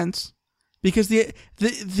make sense because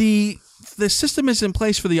the system is in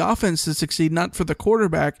place for the offense to succeed, not for the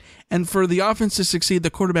quarterback. And for the offense to succeed, the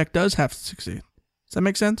quarterback does have to succeed. Does that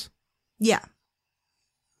make sense? Yeah.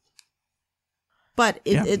 But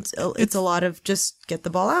it's a lot of just get the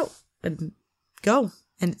ball out and go.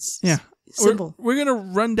 And it's simple. We're going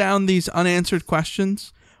to run down these unanswered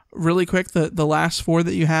questions really quick, the last four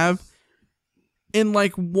that you have. In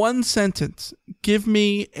like one sentence, give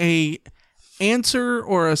me a answer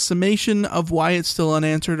or a summation of why it's still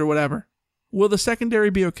unanswered or whatever. Will the secondary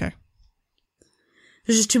be okay?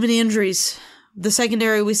 There's just too many injuries. The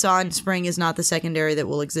secondary we saw in spring is not the secondary that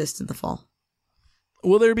will exist in the fall.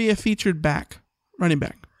 Will there be a featured running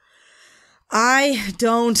back? I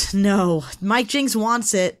don't know. Mike Jinks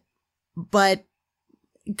wants it, but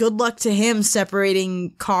good luck to him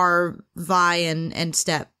separating Carr, Vi, and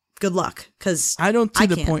Stepp. Good luck, because I don't see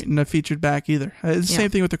the point in a featured back either. It's the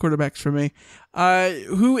same thing with the quarterbacks for me.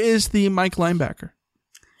 Who is the Mike linebacker?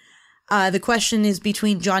 The question is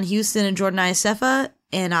between John Houston and Jordan Iosefa,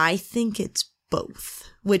 and I think it's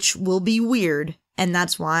both, which will be weird, and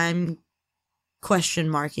that's why I'm question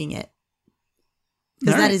marking it.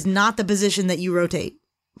 Because that is not the position that you rotate.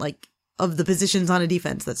 Like, of the positions on a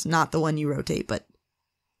defense, that's not the one you rotate, but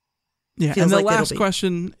yeah, and the last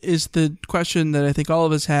question is the question that I think all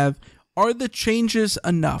of us have. Are the changes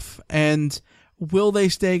enough? And will they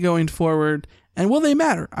stay going forward? And will they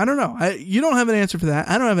matter? I don't know. You don't have an answer for that.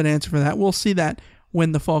 I don't have an answer for that. We'll see that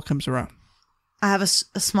when the fall comes around. I have a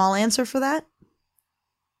small answer for that.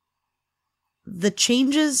 The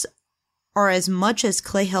changes are as much as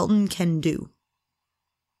Clay Helton can do.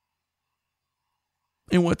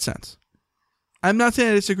 In what sense? I'm not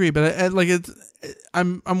saying I disagree, but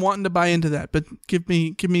I'm wanting to buy into that. But give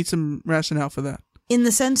me some rationale for that. In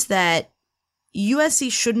the sense that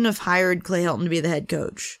USC shouldn't have hired Clay Helton to be the head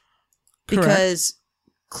coach, because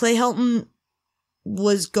Clay Helton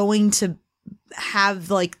was going to have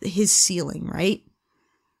like his ceiling, right?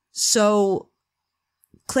 So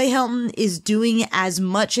Clay Helton is doing as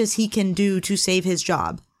much as he can do to save his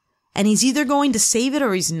job, and he's either going to save it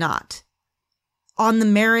or he's not, on the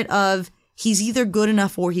merit of he's either good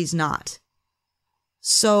enough or he's not.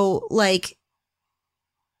 So, like,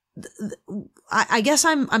 I guess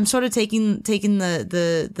I'm sort of taking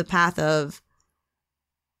the path of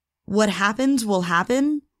what happens will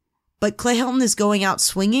happen, but Clay Helton is going out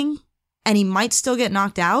swinging, and he might still get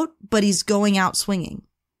knocked out, but he's going out swinging.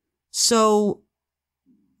 So,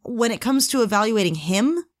 when it comes to evaluating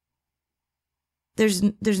him, there's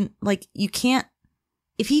like, you can't,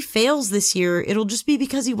 if he fails this year, it'll just be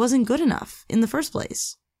because he wasn't good enough in the first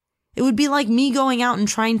place. It would be like me going out and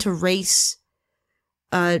trying to race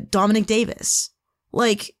Dominic Davis.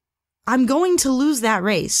 Like, I'm going to lose that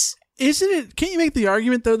race. Isn't it? Can't you make the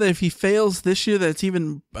argument, though, that if he fails this year, that it's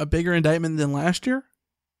even a bigger indictment than last year?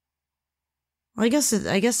 Well, I guess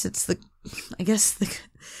it's the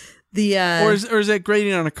or is that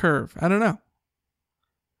grading on a curve? I don't know.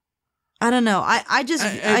 I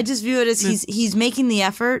just view it as he's making the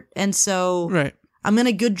effort, and so right. I'm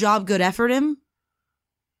gonna good effort him.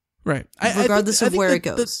 Right. Regardless of where it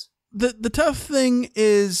goes. The tough thing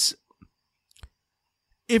is,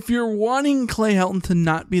 if you're wanting Clay Helton to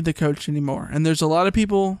not be the coach anymore, and there's a lot of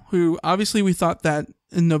people who, obviously we thought that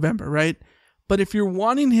in November, right? But if you're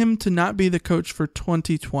wanting him to not be the coach for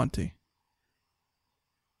 2020,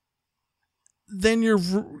 then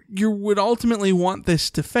you would ultimately want this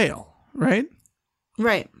to fail, right?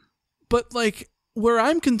 Right. But like, where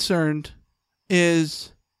I'm concerned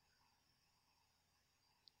is,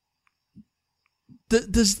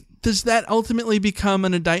 does that ultimately become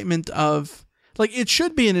an indictment of, like, it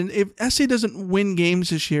should be if SC doesn't win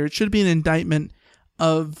games this year, it should be an indictment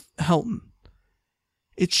of Helton.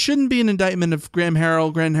 It shouldn't be an indictment of Graham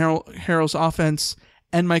Harrell's offense.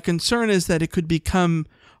 And my concern is that it could become,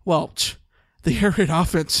 well, the air raid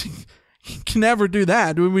offense can never do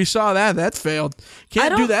that. When we saw that failed.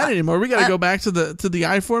 Can't do that anymore. We got to go back to the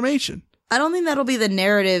I formation. I don't think that'll be the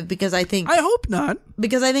narrative, because I hope not.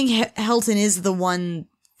 Because I think Helton is the one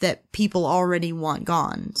that people already want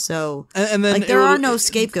gone. So, and then like, there are no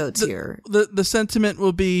scapegoats here. The sentiment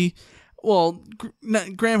will be, well,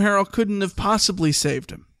 Graham Harrell couldn't have possibly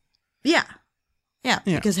saved him. Yeah.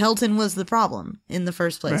 Because Helton was the problem in the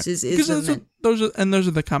first place. Right. Those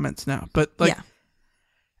are the comments now. But like,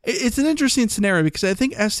 it's an interesting scenario, because I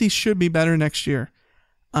think SC should be better next year.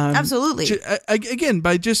 Absolutely. Again,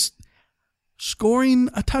 by just scoring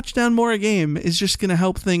a touchdown more a game is just going to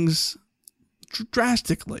help things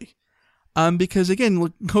drastically. Because again,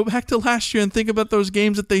 look, go back to last year and think about those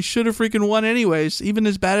games that they should have freaking won anyways, even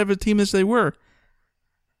as bad of a team as they were.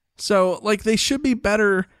 So, like, they should be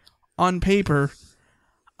better on paper.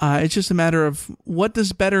 It's just a matter of, what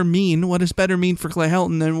does better mean? What does better mean for Clay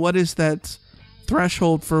Helton? And what is that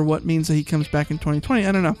threshold for what means that he comes back in 2020?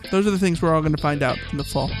 I don't know. Those are the things we're all going to find out in the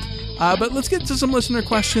fall. But let's get to some listener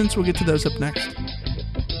questions. We'll get to those up next.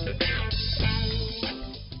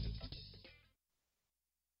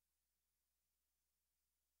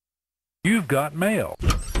 You've got mail.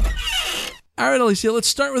 All right, Alicia, let's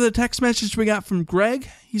start with a text message we got from Greg.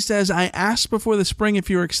 He says, I asked before the spring if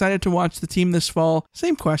you were excited to watch the team this fall.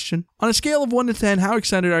 Same question. On a scale of 1 to 10, how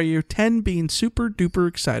excited are you? 10 being super duper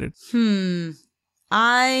excited.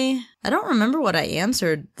 I don't remember what I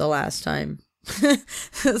answered the last time.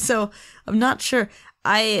 So I'm not sure.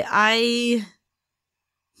 I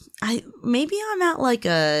maybe I'm at like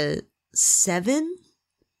a 7.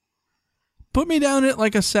 Put me down at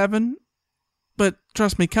like a 7. But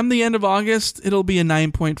trust me, come the end of August, it'll be a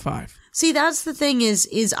 9.5. See, that's the thing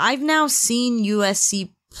is I've now seen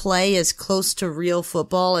USC play as close to real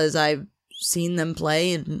football as I've seen them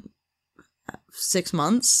play in 6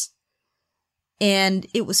 months. And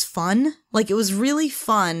it was fun. Like, it was really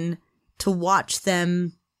fun to watch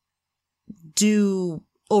them do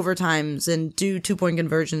overtimes and do 2-point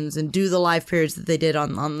conversions and do the live periods that they did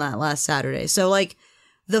on that last Saturday. So, like,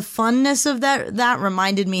 the funness of that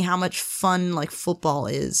reminded me how much fun, like, football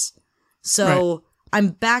is. So right. I'm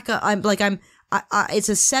back. It's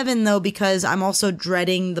a 7 though, because I'm also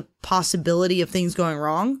dreading the possibility of things going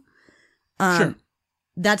wrong. Sure.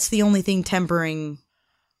 That's the only thing tempering.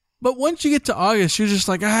 But once you get to August, you're just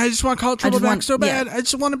like, I just want college football back so bad. Yeah. I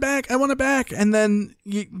just want it back. I want it back. And then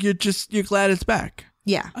you're glad it's back.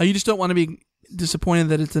 Yeah. You just don't want to be disappointed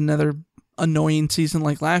that it's another annoying season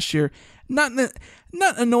like last year. Not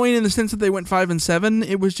annoying in the sense that they went 5-7.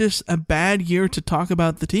 It was just a bad year to talk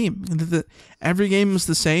about the team. Every game was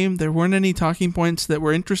the same. There weren't any talking points that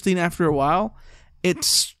were interesting after a while.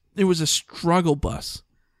 It was a struggle bus.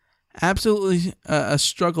 Absolutely a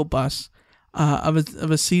struggle bus of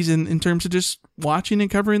a season in terms of just watching and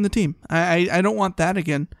covering the team. I don't want that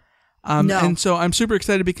again. No. And so I'm super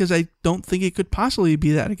excited because I don't think it could possibly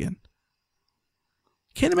be that again.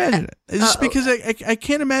 Can't imagine it. It's just because I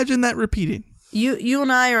can't imagine that repeating. You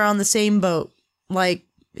and I are on the same boat. Like,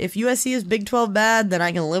 if USC is Big 12 bad, then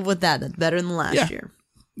I can live with that. That's better than last year.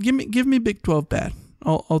 Give me Big 12 bad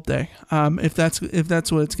all day. If that's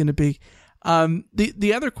what it's going to be.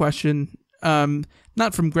 The other question,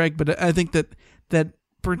 not from Greg, but I think that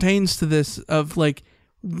pertains to this of, like,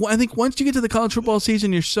 I think once you get to the college football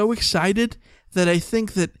season, you're so excited that I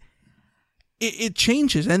think that it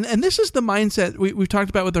changes. And this is the mindset we've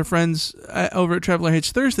talked about with our friends over at Traveler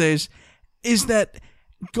Hates Thursdays, is that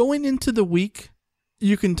going into the week,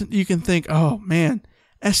 you can think, oh man,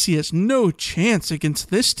 SC has no chance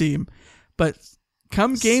against this team. But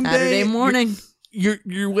come game Saturday day morning,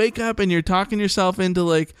 you wake up and you're talking yourself into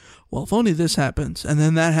like, well, if only this happens and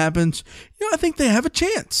then that happens, I think they have a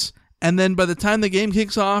chance. And then by the time the game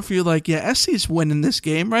kicks off, you're like, yeah, SC's winning this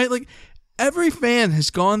game, right? Like, every fan has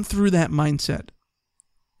gone through that mindset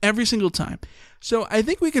every single time. So I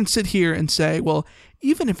think we can sit here and say, well,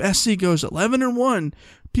 even if SC goes 11-1,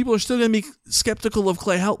 people are still going to be skeptical of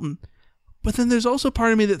Clay Helton. But then there's also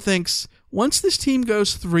part of me that thinks once this team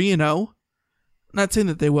goes 3-0, not saying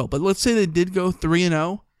that they will, but let's say they did go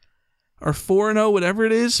 3-0 or 4-0, whatever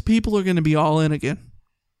it is, people are going to be all in again.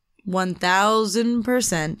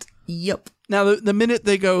 1,000%. Yep. Now, the minute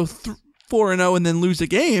they go 4-0 and then lose a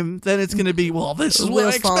game, then it's going to be, well, this is what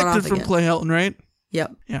I expected from Clay Helton, right?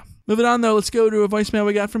 Yep. Yeah. Moving on, though, let's go to a voicemail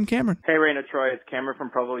we got from Cameron. Hey, Rain of Troy. It's Cameron from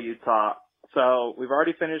Provo, Utah. So we've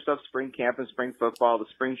already finished up spring camp and spring football. The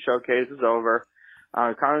spring showcase is over.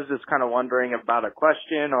 I was just kind of wondering about a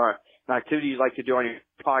question or an activity you'd like to do on your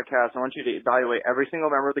podcast. I want you to evaluate every single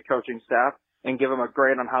member of the coaching staff and give them a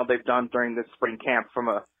grade on how they've done during this spring camp, from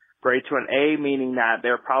a grade to an A, meaning that they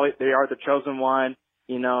are the chosen one,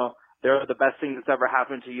 they're the best thing that's ever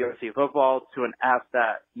happened to USC football, to an F,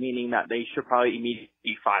 that meaning that they should probably immediately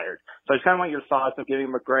be fired. So I just kind of want your thoughts of giving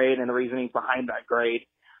them a grade and the reasoning behind that grade.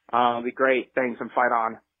 It'd be great. Thanks, and fight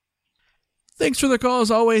on. Thanks for the call,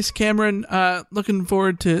 as always, Cameron. Looking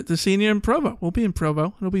forward to seeing you in Provo. We'll be in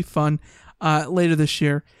Provo. It'll be fun later this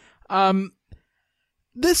year.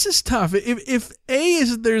 This is tough. If A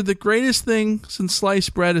is they're the greatest thing since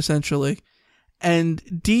sliced bread, essentially,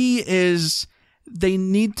 and D is they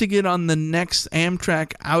need to get on the next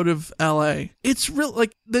Amtrak out of LA, it's real.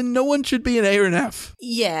 Like, then no one should be an A or an F.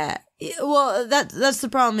 Yeah. Well, that's the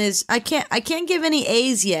problem is I can't give any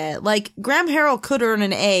A's yet. Like, Graham Harrell could earn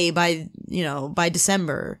an A by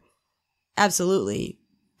December. Absolutely.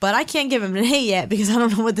 But I can't give him an A yet because I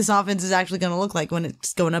don't know what this offense is actually going to look like when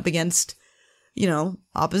it's going up against,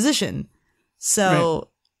 opposition. So right.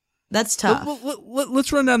 That's tough.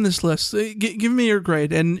 Let's run down this list. Give me your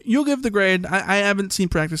grade, and you'll give the grade. I haven't seen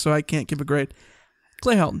practice, so I can't give a grade.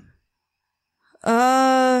 Clay Helton.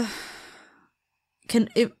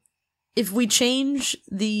 If we change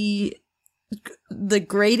the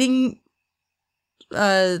grading,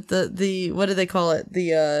 the what do they call it?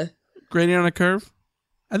 The grading on a curve.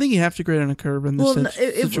 I think you have to grade on a curve in this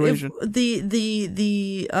situation. If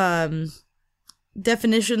the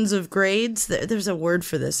definitions of grades, there's a word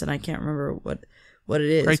for this, and I can't remember what it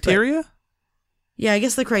is. Criteria? Yeah, I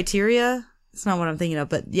guess the criteria. It's not what I'm thinking of,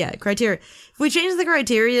 but yeah, criteria. If we change the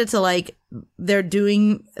criteria to like they're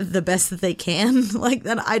doing the best that they can, like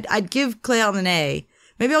then I'd give Clay Helton an A.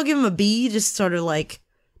 Maybe I'll give him a B, just sort of like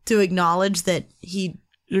to acknowledge that he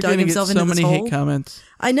dug himself into this hole. So many hate comments.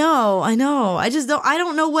 I know. I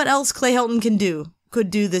don't know what else Clay Helton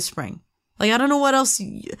could do this spring. Like, I don't know what else.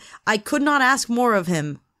 I could not ask more of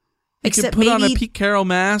him. Except put on a Pete Carroll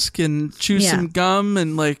mask and chew some gum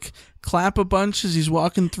and like clap a bunch as he's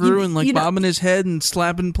walking through and like bobbing his head and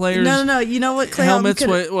slapping players. No. You know what Clay helmets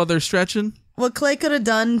while they're stretching. What Clay could have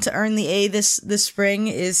done to earn the A this spring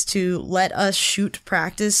is to let us shoot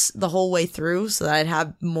practice the whole way through, so that I'd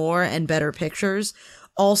have more and better pictures.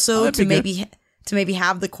 Also, to maybe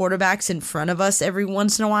have the quarterbacks in front of us every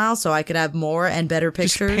once in a while, so I could have more and better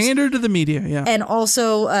pictures. Just pander to the media, yeah. And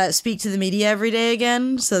also speak to the media every day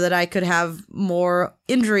again, so that I could have more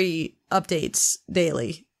injury updates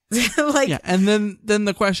daily. And then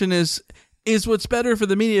the question is what's better for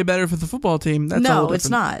the media better for the football team? No, it's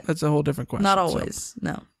not. That's a whole different question. Not always,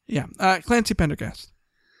 no. Yeah. Clancy Pendergast.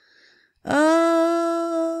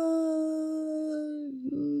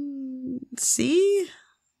 C?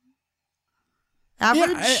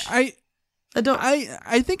 Average? Yeah,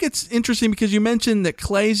 I think it's interesting because you mentioned that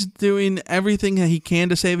Clay's doing everything that he can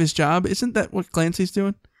to save his job. Isn't that what Clancy's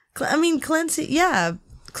doing? Clancy, yeah.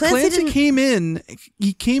 Clancy came into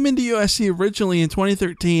USC originally in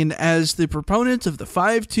 2013 as the proponent of the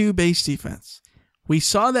 5-2 base defense. We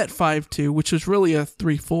saw that 5-2, which was really a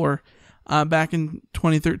 3-4 back in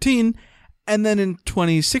 2013. And then in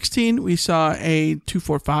 2016, we saw a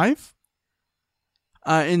 2-4-5.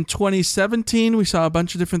 In 2017, we saw a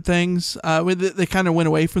bunch of different things. They kind of went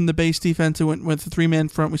away from the base defense and went with the 3-man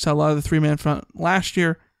front. We saw a lot of the 3-man front last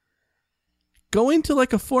year. Going to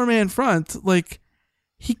like a 4-man front, like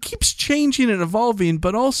he keeps changing and evolving,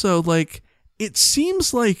 but also like it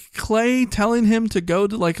seems like Clay telling him to go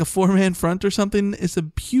to like a 4-man front or something is a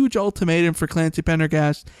huge ultimatum for Clancy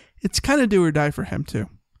Pendergast. It's kind of do or die for him too.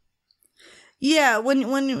 Yeah,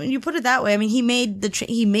 when you put it that way, I mean, he made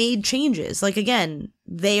changes. Like, again,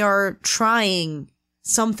 they are trying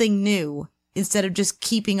something new instead of just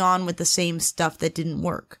keeping on with the same stuff that didn't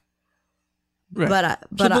work. Right. But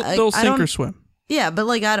they'll sink or swim. Yeah, but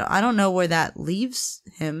like I don't know where that leaves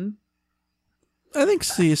him. I think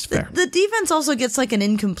C is fair. The defense also gets like an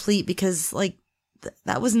incomplete because like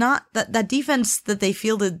that was not that defense that they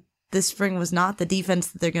fielded this spring was not the defense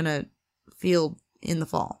that they're gonna field in the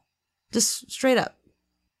fall. Just straight up.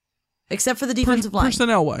 Except for the defensive line.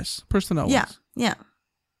 Personnel wise. Yeah.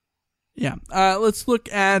 Let's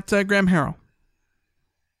look at Graham Harrell.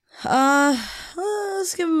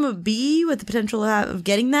 Let's give him a B with the potential of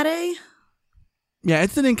getting that A. Yeah,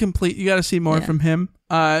 it's an incomplete. You got to see more from him.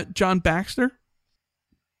 John Baxter.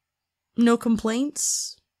 No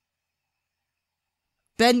complaints.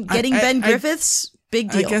 Ben Griffiths,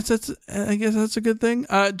 big deal. I guess that's a good thing.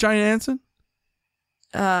 Johnny Nansen.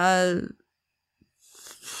 B.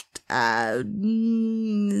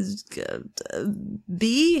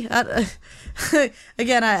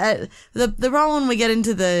 Again, the problem when we get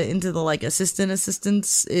into the like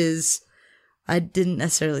assistants is I didn't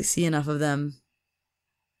necessarily see enough of them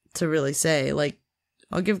to really say. Like,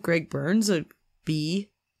 I'll give Greg Burns a B.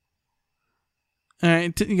 All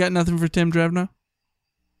right, you got nothing for Tim Drevno?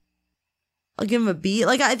 I'll give him a B.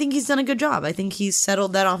 Like, I think he's done a good job. I think he's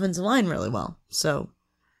settled that offensive line really well. So,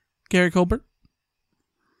 Gary Colbert?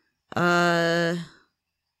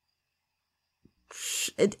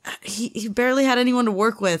 He barely had anyone to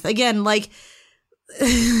work with. Again, like,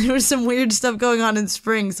 there was some weird stuff going on in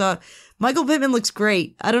spring. So, Michael Pittman looks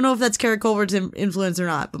great. I don't know if that's Gary Colbert's influence or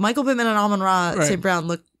not, but Michael Pittman and Amon-Ra St. Brown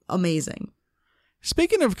look amazing.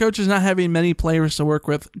 Speaking of coaches not having many players to work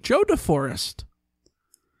with, Joe DeForest.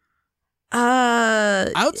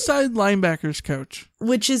 Outside linebackers coach.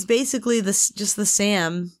 Which is basically the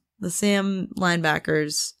Sam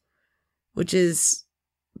linebackers, which is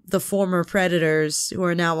the former Predators who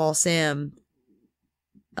are now all Sam.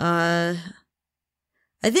 I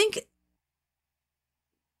think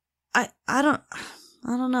I don't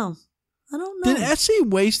know. Did SC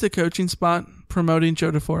waste a coaching spot promoting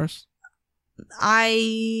Joe DeForest?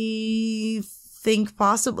 I think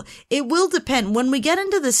possibly. It will depend. When we get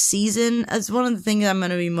into the season, as one of the things I'm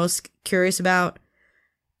going to be most curious about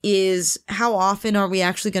is how often are we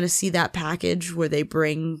actually going to see that package where they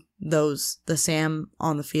bring the Sam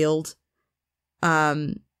on the field?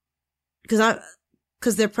 Because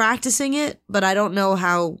they're practicing it, but I don't know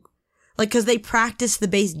how. Like, because they practiced the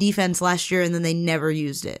base defense last year and then they never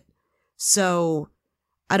used it. So,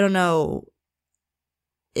 I don't know.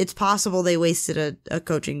 It's possible they wasted a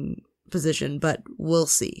coaching position, but we'll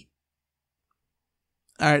see.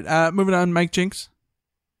 All right, moving on. Mike Jinks.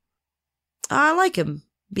 I like him.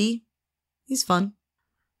 B. He's fun.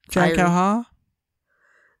 Chad Cowha.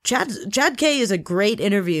 Chad K is a great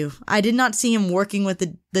interview. I did not see him working with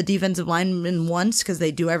the defensive linemen once because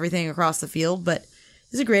they do everything across the field, but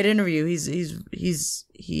he's a great interview.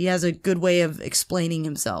 He has a good way of explaining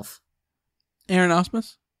himself. Aaron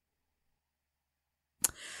Osmus.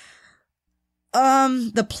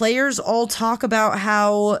 The players all talk about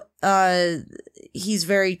how he's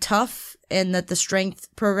very tough and that the strength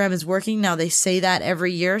program is working. Now, they say that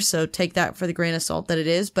every year, so take that for the grain of salt that it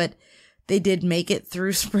is, but they did make it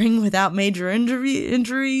through spring without major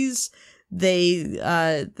injuries. They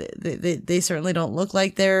certainly don't look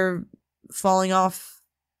like they're falling off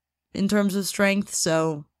in terms of strength,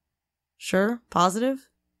 so sure, positive.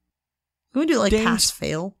 Can we do like pass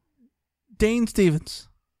fail? Dane Stevens.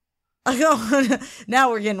 Now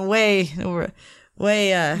we're getting way. Vianney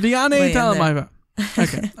Talamaiva.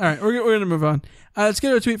 Okay, all right, we're going to move on. Let's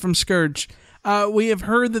get a tweet from Scourge. We have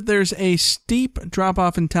heard that there's a steep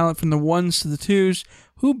drop-off in talent from the 1s to the 2s.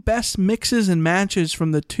 Who best mixes and matches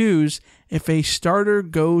from the 2s if a starter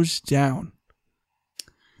goes down?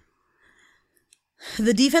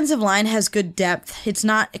 The defensive line has good depth. It's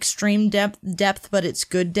not extreme depth, but it's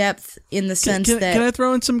good depth in the sense that... Can I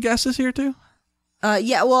throw in some guesses here, too?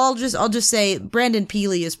 Yeah, well, I'll just say Brandon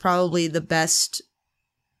Peely is probably the best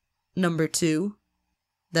number 2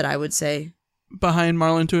 that I would say. Behind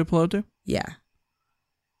Marlon Tuipulotu? Yeah.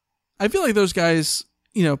 I feel like those guys,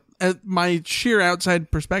 my sheer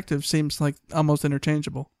outside perspective seems like almost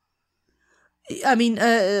interchangeable. I mean,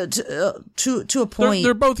 to a point.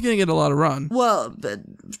 They're both going to get a lot of run. Well,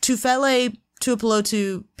 Tufele,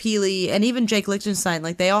 Tuipulotu, Peely, and even Jake Lichtenstein,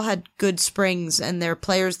 they all had good springs, and they're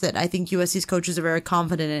players that I think USC's coaches are very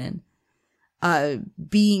confident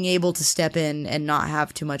being able to step in and not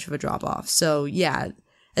have too much of a drop off. So yeah,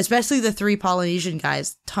 especially the 3 Polynesian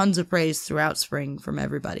guys, tons of praise throughout spring from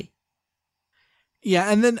everybody.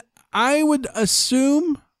 Yeah, and then I would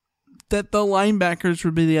assume that the linebackers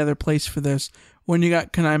would be the other place for this when you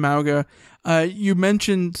got Kanai Mauga. You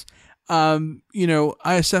mentioned,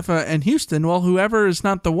 Iosefa and Houston. Well, whoever is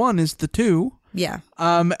not the 1 is the 2. Yeah.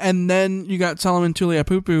 And then you got Solomon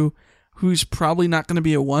Tuliaupupu, who's probably not going to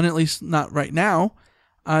be a 1, at least not right now.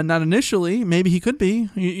 Not initially. Maybe he could be.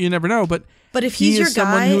 You never know. But if he's your guy,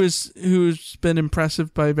 someone who's been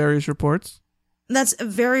impressive by various reports. That's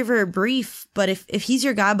very, very brief. But if he's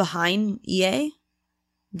your guy behind EA,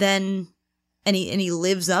 then and he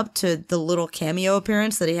lives up to the little cameo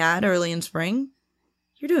appearance that he had early in spring,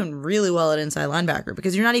 you're doing really well at inside linebacker,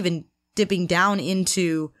 because you're not even dipping down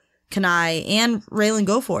into Kanai and Raylan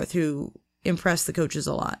Goforth, who impressed the coaches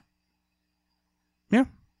a lot.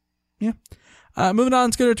 Yeah. Moving on,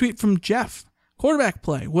 let's go to a tweet from Jeff. Quarterback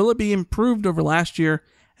play. Will it be improved over last year?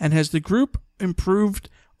 And has the group improved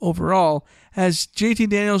overall? Has JT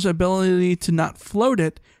Daniels' ability to not float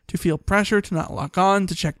it, to feel pressure, to not lock on,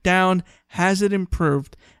 to check down, has it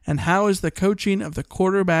improved? And how is the coaching of the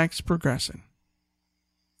quarterbacks progressing?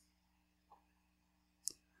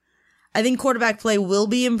 I think quarterback play will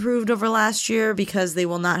be improved over last year because they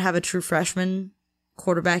will not have a true freshman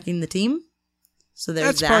quarterbacking the team. So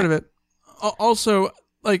there's That's part of it. Also,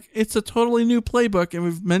 it's a totally new playbook, and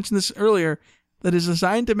we've mentioned this earlier, that is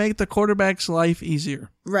designed to make the quarterback's life easier.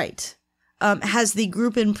 Right. Has the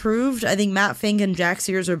group improved? I think Matt Fink and Jack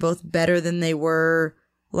Sears are both better than they were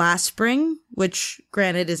last spring, which,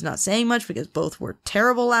 granted, is not saying much because both were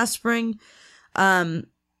terrible last spring. But,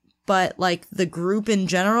 the group in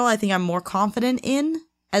general, I think I'm more confident in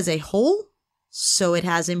as a whole, so it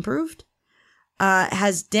has improved.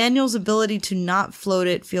 Has Daniel's ability to not float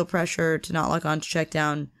it, feel pressure, to not lock on, to check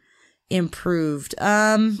down, improved?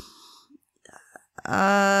 He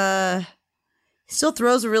still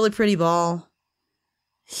throws a really pretty ball.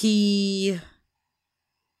 His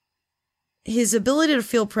ability to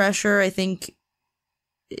feel pressure, I think,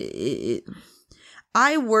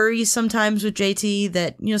 I worry sometimes with JT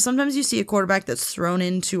that, sometimes you see a quarterback that's thrown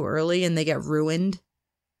in too early and they get ruined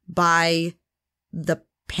by the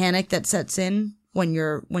panic that sets in when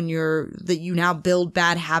you now build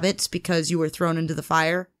bad habits because you were thrown into the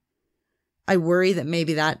fire. I worry that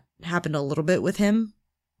maybe that happened a little bit with him,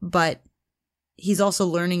 but he's also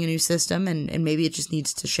learning a new system, and maybe it just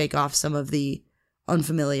needs to shake off some of the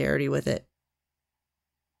unfamiliarity with it.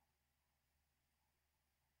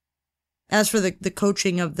 As for the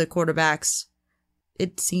coaching of the quarterbacks,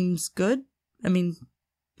 it seems good. I mean,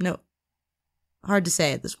 no, hard to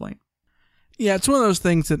say at this point. Yeah, it's one of those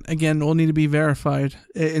things that, again, will need to be verified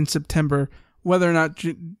in September, whether or not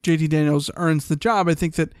JT Daniels earns the job. I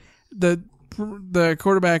think that the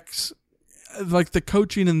quarterbacks, the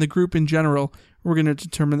coaching and the group in general, we're going to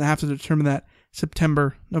have to determine that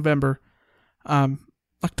September, November.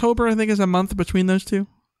 October, I think, is a month between those two,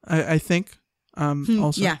 I think.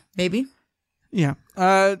 Also. Yeah, maybe. Yeah.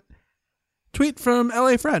 Tweet from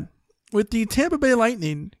LA Fred. With the Tampa Bay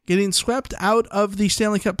Lightning getting swept out of the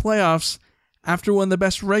Stanley Cup playoffs after one of the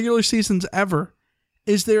best regular seasons ever,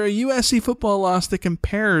 is there a USC football loss that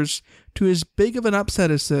compares to as big of an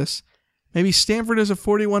upset as this? Maybe Stanford is a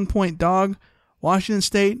 41-point dog, Washington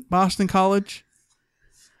State, Boston College.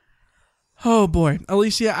 Oh boy,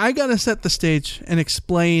 Alicia, I gotta set the stage and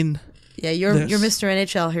explain. Yeah, you're Mr.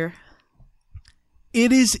 NHL here.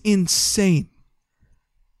 It is insane.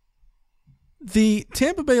 The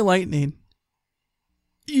Tampa Bay Lightning,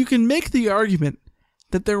 you can make the argument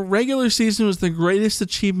that their regular season was the greatest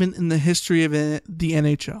achievement in the history of the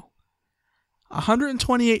NHL.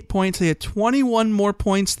 128 points. They had 21 more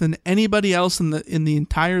points than anybody else in the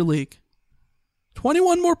entire league.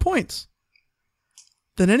 21 more points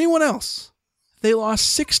than anyone else. They lost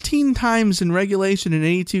 16 times in regulation in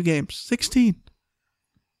 82 games. 16.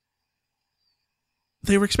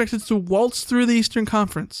 They were expected to waltz through the Eastern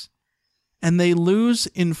Conference, and they lose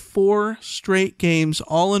in 4 straight games,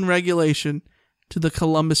 all in regulation, to the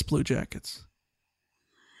Columbus Blue Jackets.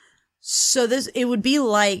 So it would be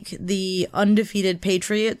like the undefeated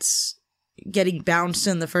Patriots getting bounced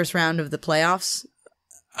in the first round of the playoffs?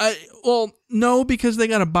 Well, no, because they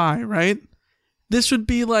got a bye, right? This would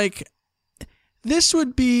be like I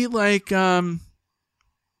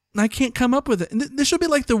can't come up with it. This should be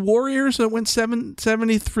like the Warriors that went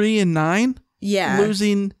 73-9. Yeah.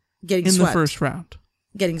 Losing getting in swept. The first round.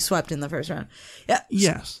 Getting swept in the first round. Yeah.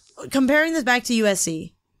 Yes. So, comparing this back to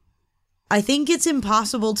USC, I think it's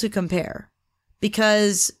impossible to compare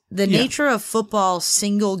because the nature of football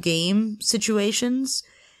single game situations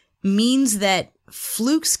means that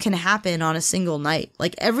flukes can happen on a single night.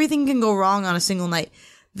 Like everything can go wrong on a single night.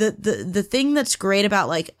 The thing that's great about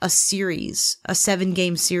like a series, a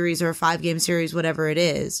 7-game series or a 5-game series, whatever it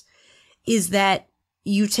is that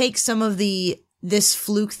you take some of this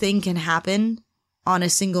fluke thing can happen on a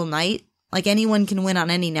single night. Like anyone can win on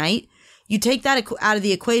any night. You take that out of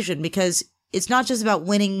the equation because it's not just about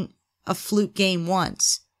winning a fluke game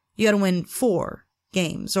once. You got to win 4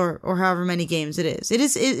 games or however many games it is.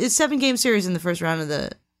 It's 7-game series in the first round of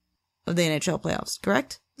the NHL playoffs,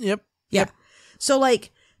 correct? Yep. Yeah. So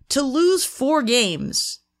like to lose 4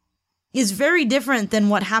 games is very different than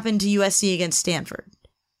what happened to USC against Stanford.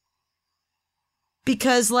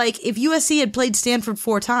 Because like if USC had played Stanford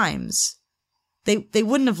 4 times, they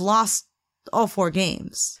wouldn't have lost all 4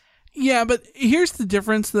 games. Yeah, but here's the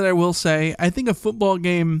difference that I will say. I think a football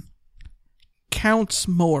game counts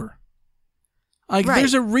more. Like,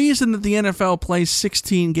 there's a reason that the NFL plays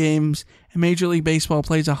 16 games and Major League Baseball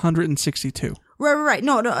plays 162. Right.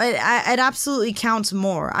 No, it absolutely counts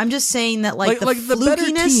more. I'm just saying that the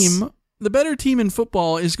flukiness... the better team in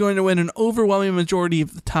football is going to win an overwhelming majority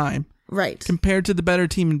of the time. Right. Compared to the better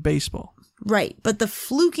team in baseball. Right. But the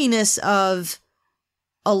flukiness of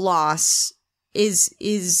a loss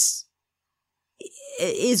is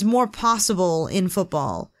more possible in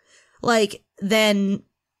football, like, than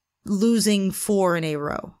losing 4 in a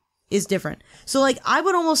row is different. So like I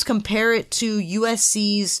would almost compare it to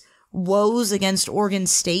USC's woes against Oregon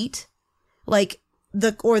State, like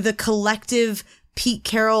the collective Pete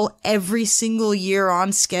Carroll every single year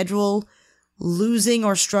on schedule losing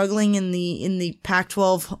or struggling in the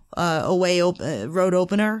Pac-12 away road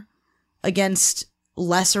opener against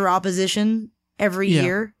lesser opposition every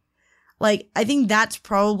year. Like, I think that's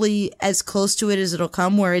probably as close to it as it'll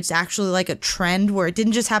come, where it's actually like a trend where it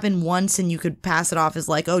didn't just happen once and you could pass it off as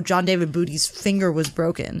like, oh, John David Booty's finger was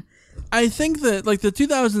broken. I think that like the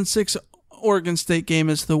 2006 Oregon State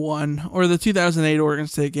game is the one, or the 2008 Oregon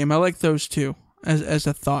State game. I like those two as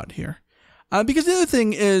a thought here. Because the other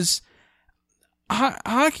thing is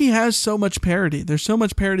hockey has so much parity. There's so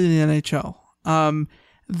much parity in the NHL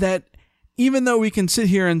that even though we can sit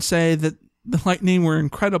here and say that the Lightning were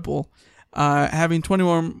incredible, having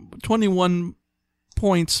 21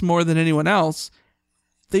 points more than anyone else,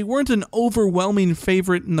 they weren't an overwhelming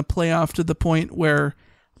favorite in the playoff to the point where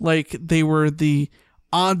like they were the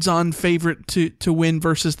odds-on favorite to win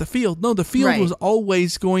versus the field. No, the field was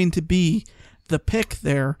always going to be the pick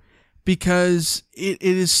there because it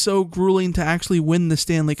is so grueling to actually win the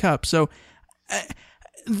Stanley Cup. So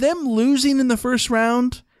them losing in the first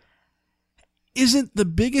round isn't the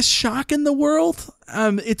biggest shock in the world.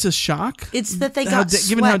 It's a shock. It's that they got swept,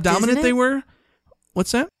 given how dominant they were.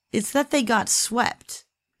 What's that? It's that they got swept.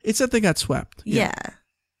 It's that they got swept. Yeah.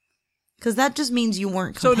 Because that just means you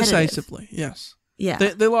weren't competitive. So decisively, yes. Yeah.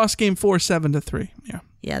 They lost game 4 7-3. Yeah.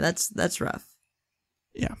 Yeah, that's rough.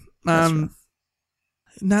 Yeah. That's rough.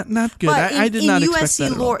 Not good. I did not expect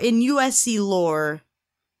that at all. In USC lore,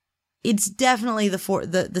 it's definitely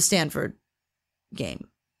the Stanford game.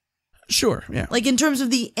 Sure, yeah. Like in terms of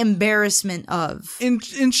the embarrassment of... In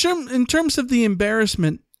terms of the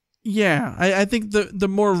embarrassment, yeah. I think the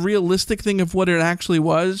more realistic thing of what it actually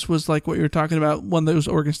was like what you were talking about, one of those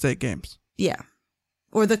Oregon State games. Yeah.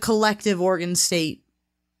 Or the collective Oregon State,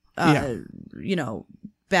 bad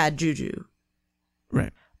juju.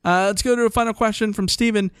 Right. Let's go to a final question from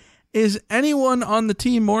Steven. Is anyone on the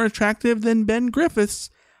team more attractive than Ben Griffiths?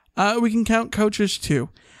 We can count coaches too.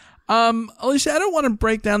 Alicia, I don't want to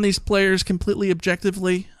break down these players completely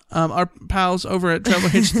objectively. Our pals over at Travel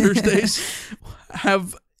Hitch Thursdays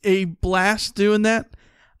have a blast doing that.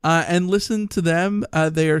 And listen to them.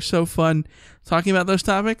 They are so fun talking about those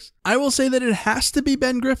topics. I will say that it has to be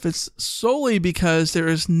Ben Griffiths solely because there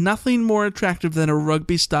is nothing more attractive than a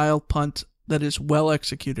rugby-style punt that is well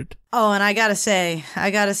executed. Oh, and I gotta say,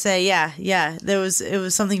 yeah. It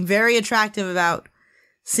was something very attractive about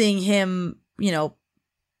seeing him,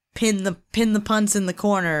 pin the punts in the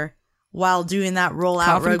corner while doing that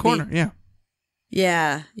rollout rugby. Corner, yeah.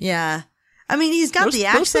 Yeah. I mean, he's got the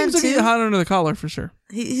accent those things too. Are hot under the collar for sure.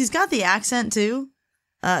 He's got the accent too,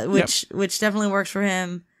 which definitely works for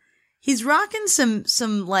him. He's rocking some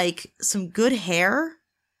good hair,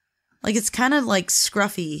 like it's kind of like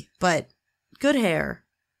scruffy, but good hair.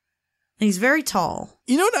 And he's very tall.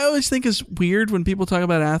 You know what I always think is weird when people talk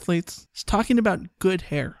about athletes? It's talking about good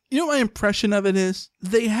hair. You know what my impression of it is?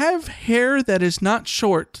 They have hair that is not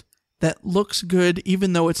short that looks good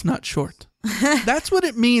even though it's not short. That's what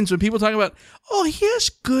it means when people talk about, oh, he has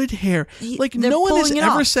good hair. Like, no one has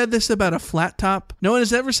ever said this about a flat top. No one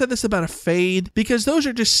has ever said this about a fade, because those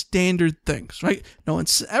are just standard things, right? No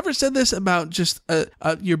one's ever said this about just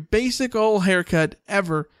your basic old haircut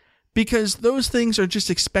ever, because those things are just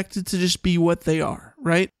expected to just be what they are,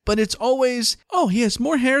 right? But it's always, oh, he has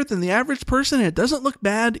more hair than the average person, and it doesn't look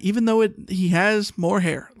bad, even though he has more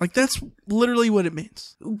hair. Like, that's literally what it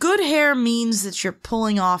means. Good hair means that you're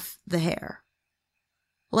pulling off the hair.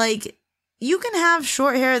 Like, you can have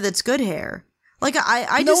short hair that's good hair. Like,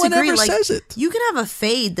 I disagree. No one ever like, says it. You can have a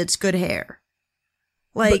fade that's good hair.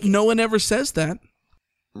 Like, but no one ever says that.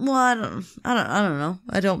 Well, I don't know.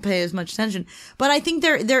 I don't pay as much attention. But I think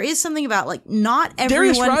there is something about, like, not everyone...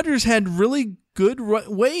 Darius Rogers had really good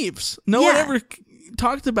waves. No one ever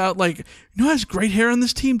talked about, like, you know who has great hair on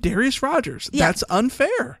this team? Darius Rogers. Yeah. That's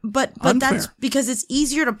unfair. But that's because it's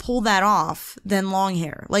easier to pull that off than long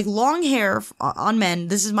hair. Like, long hair on men,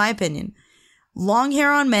 this is my opinion. Long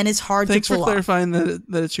hair on men is hard to pull off. Thanks for clarifying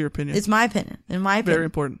that it's your opinion. It's my opinion. In my opinion. Very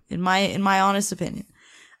important. In my honest opinion.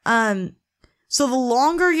 So the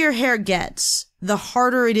longer your hair gets, the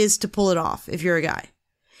harder it is to pull it off if you're a guy.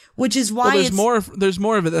 Which is why there's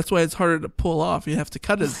more of it. That's why it's harder to pull off. You have to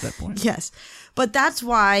cut it at that point. Yes. But that's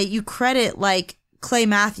why you credit, like, Clay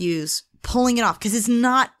Matthews pulling it off, because it's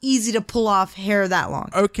not easy to pull off hair that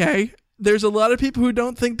long. Okay. There's a lot of people who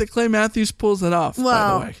don't think that Clay Matthews pulls it off, by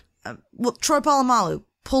the way. Well, Troy Polamalu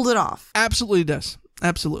pulled it off. Absolutely does.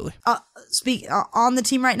 Absolutely. On the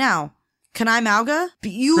team right now, Kanai Mauga,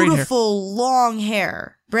 beautiful long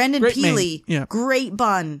hair. Brandon Peely, great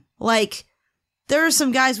bun. Like, there are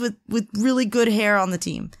some guys with really good hair on the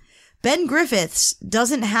team. Ben Griffiths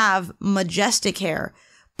doesn't have majestic hair,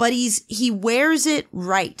 but he wears it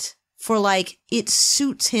right for, like, it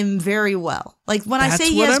suits him very well. Like, when I say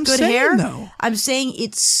he has good hair, I'm saying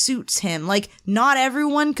it suits him. Like, not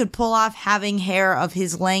everyone could pull off having hair of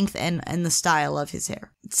his length and the style of his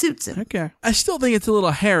hair. It suits him. Okay. I still think it's a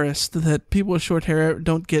little harassed that people with short hair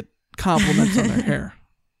don't get compliments on their hair.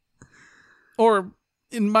 Or,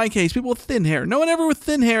 in my case, people with thin hair. No one ever with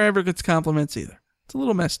thin hair ever gets compliments either. It's a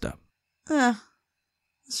little messed up.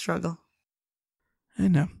 Struggle. I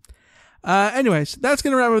know. Anyways, that's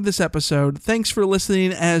going to wrap up this episode. Thanks for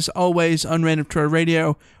listening, as always, on Reign of Troy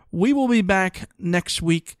Radio. We will be back next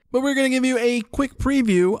week, but we're going to give you a quick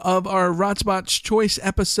preview of our Rotspot's Choice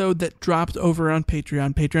episode that dropped over on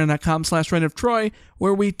Patreon, patreon.com/Reign of Troy,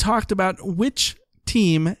 where we talked about which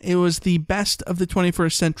team it was the best of the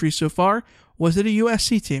 21st century so far. Was it a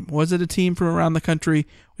USC team? Was it a team from around the country?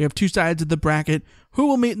 We have two sides of the bracket. Who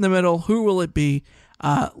will meet in the middle? Who will it be?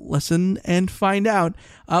 Listen and find out.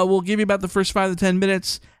 We'll give you about the first 5 to 10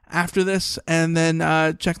 minutes after this, and then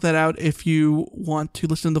check that out if you want to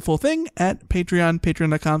listen to the full thing at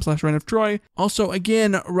patreon.com/Reign of Troy. Also,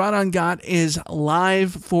 again, Rod on Got is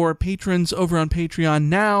live for patrons over on Patreon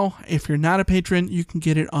now. If you're not a patron, you can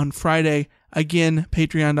get it on Friday. Again,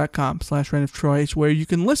 patreon.com/Reign of Troy is where you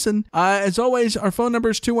can listen. As always, our phone number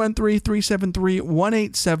is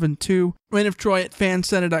 213-373-1872. Reign of Troy at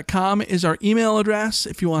fancenter.com is our email address.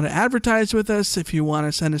 If you want to advertise with us, if you want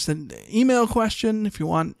to send us an email question, if you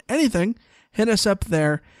want anything, hit us up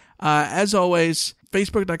there. As always,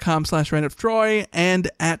 facebook.com/Reign of Troy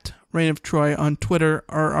and at Reign of Troy on Twitter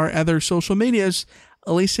or our other social medias.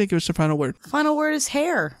 Alicia, give us a final word. Final word is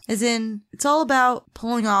hair. As in, it's all about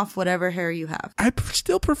pulling off whatever hair you have. I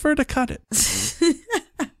still prefer to cut it.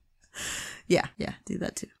 Yeah, do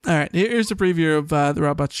that too. All right, here's a preview of the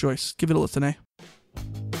Rotspot's Choice. Give it a listen, eh?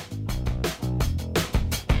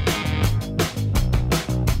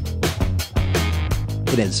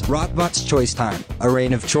 It is Rotspot's Choice time, a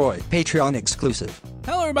Reign of Troy Patreon exclusive.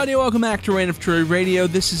 Hello everybody, welcome back to Reign of Troy Radio.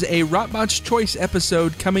 This is a Rotspot's Choice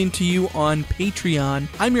episode coming to you on Patreon.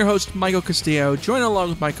 I'm your host, Michael Castillo, joined along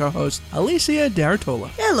with my co-host, Alicia D'Artola.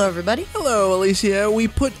 Hello everybody. Hello Alicia. We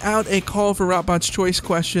put out a call for Rotspot's Choice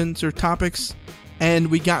questions or topics, and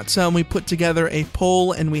we got some. We put together a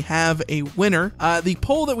poll, and we have a winner. The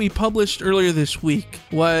poll that we published earlier this week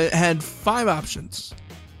had 5 options.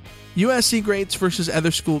 USC greats versus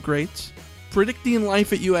other school greats, predicting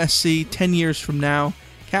life at USC 10 years from now,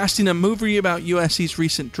 casting a movie about USC's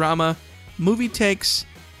recent drama, movie takes,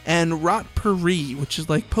 and Rotpourri, which is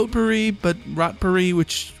like potpourri, but Rotpourri,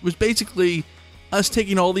 which was basically us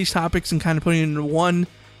taking all these topics and kind of putting it into one,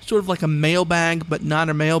 sort of like a mailbag, but not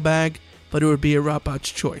a mailbag, but it would be a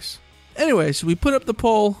Rotspot's Choice. Anyways, we put up the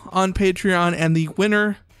poll on Patreon, and the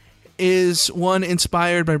winner is one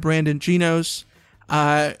inspired by Brandon Genos,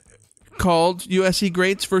 called USC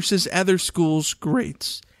Greats versus Other Schools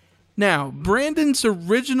Greats. Now, Brandon's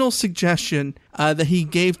original suggestion that he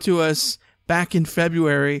gave to us back in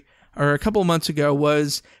February or a couple months ago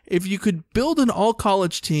was, if you could build an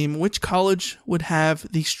all-college team, which college would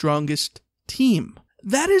have the strongest team?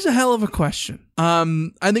 That is a hell of a question.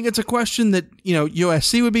 I think it's a question that,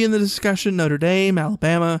 USC would be in the discussion, Notre Dame,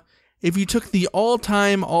 Alabama. If you took the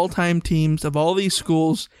all-time teams of all these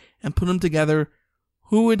schools and put them together,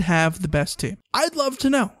 who would have the best team? I'd love to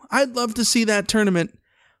know. I'd love to see that tournament,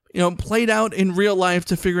 played out in real life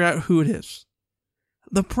to figure out who it is.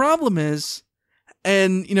 The problem is,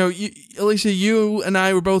 and, Alicia, you and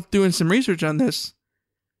I were both doing some research on this.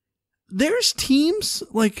 There's teams,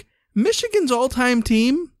 like Michigan's all-time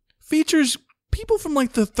team features people from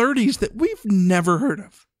like the 30s that we've never heard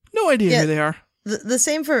of. No idea who they are. The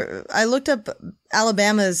same for, I looked up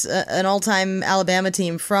Alabama's, an all-time Alabama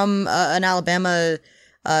team from an Alabama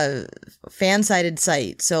fan-sided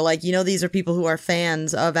site. So, these are people who are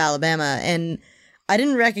fans of Alabama, and I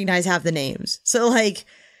didn't recognize half the names. So,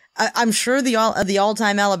 I'm sure the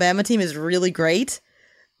all-time Alabama team is really great,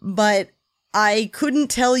 but I couldn't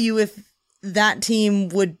tell you if that team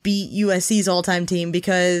would beat USC's all-time team,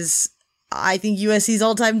 because I think USC's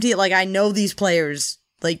all-time team, I know these players,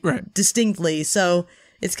 distinctly, so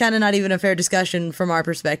it's kind of not even a fair discussion from our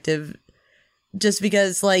perspective, just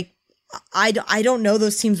because, I don't know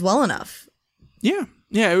those teams well enough. Yeah,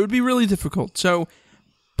 it would be really difficult. So,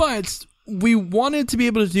 but we wanted to be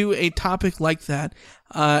able to do a topic like that,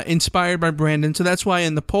 inspired by Brandon, so that's why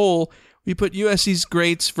in the poll, we put USC's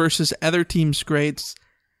greats versus other teams' greats.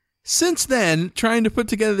 Since then, trying to put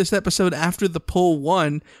together this episode after the poll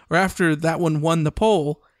won, or after that one won the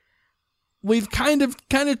poll, we've kind of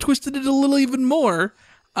twisted it a little even more.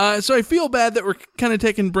 So I feel bad that we're kind of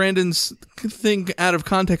taking Brandon's thing out of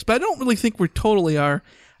context, but I don't really think we totally are.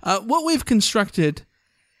 What we've constructed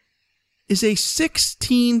is a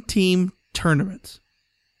 16-team tournament.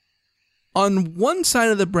 On one side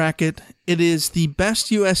of the bracket, it is the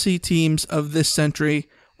best USC teams of this century.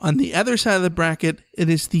 On the other side of the bracket, it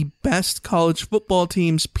is the best college football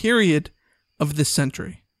teams, period, of this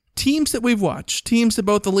century. Teams that we've watched, teams that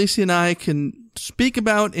both Alicia and I can speak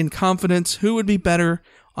about in confidence, who would be better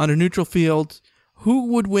on a neutral field, who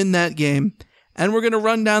would win that game, and we're going to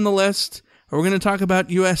run down the list. We're going to talk about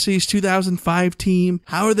USC's 2005 team,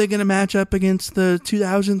 how are they going to match up against the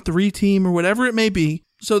 2003 team, or whatever it may be.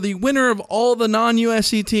 So the winner of all the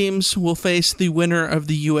non-USC teams will face the winner of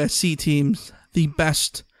the USC teams, the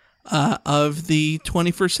best of the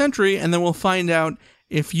 21st century, and then we'll find out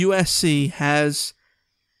if USC has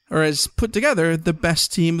put together the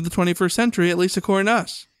best team of the 21st century, at least according to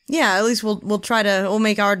us. Yeah, at least we'll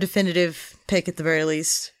make our definitive pick at the very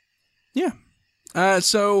least. Yeah.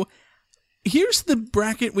 So here's the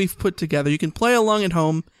bracket we've put together. You can play along at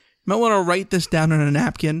home. You might want to write this down on a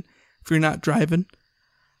napkin if you're not driving.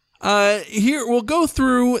 Here, we'll go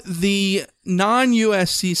through the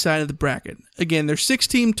non-USC side of the bracket. Again, there's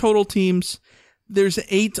 16 total teams. There's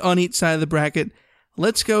 8 on each side of the bracket.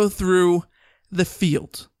 Let's go through the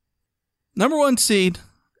field. Number 1 seed,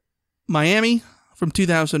 Miami from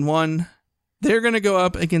 2001. They're going to go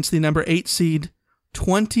up against the number 8 seed,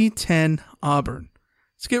 2010 Auburn.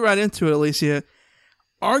 Let's get right into it, Alicia.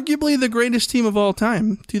 Arguably the greatest team of all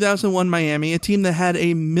time, 2001 Miami, a team that had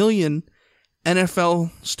 1 million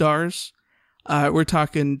NFL stars. We're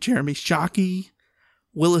talking Jeremy Shockey,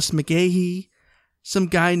 Willis McGahee, some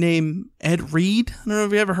guy named Ed Reed. I don't know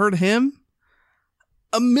if you ever heard of him.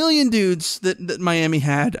 1 million dudes that Miami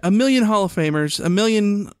had, 1 million Hall of Famers, 1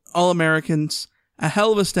 million All-Americans, a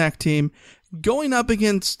hell of a stacked team, going up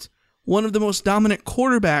against one of the most dominant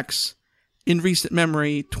quarterbacks in recent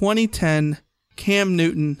memory, 2010 Cam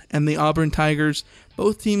Newton and the Auburn Tigers.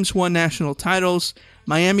 Both teams won national titles.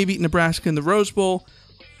 Miami beat Nebraska in the Rose Bowl.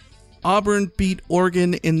 Auburn beat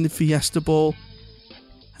Oregon in the Fiesta Bowl.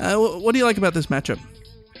 What do you like about this matchup?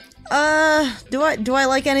 Do I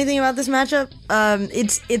like anything about this matchup?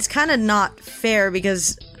 It's kind of not fair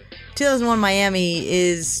because 2001 Miami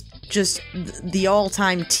is just the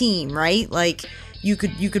all-time team, right? You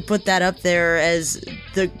could put that up there as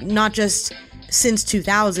the not just since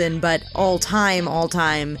 2000, but all time.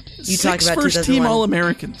 You talk about 2001. 6 first-team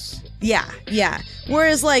All-Americans. Yeah.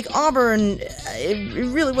 Whereas Auburn,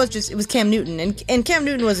 it really was it was Cam Newton, and Cam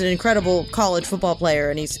Newton was an incredible college football player,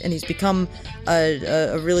 and he's become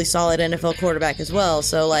a really solid NFL quarterback as well.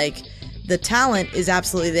 So the talent is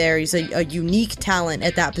absolutely there. He's a unique talent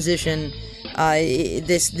at that position.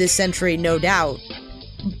 This century, no doubt.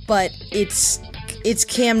 But it's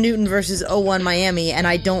Cam Newton versus 01 Miami, and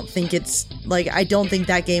I don't think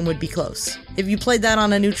that game would be close. If you played that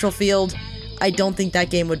on a neutral field, I don't think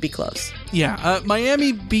that game would be close. Yeah,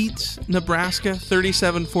 Miami beat Nebraska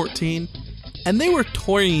 37-14 and they were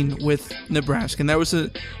toying with Nebraska. And that was a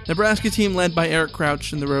Nebraska team led by Eric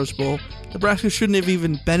Crouch in the Rose Bowl. Nebraska shouldn't have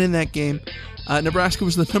even been in that game. Nebraska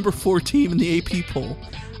was the number 4 team in the AP poll,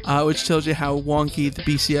 which tells you how wonky the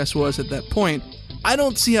BCS was at that point. I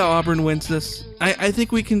don't see how Auburn wins this. I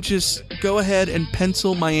think we can just go ahead and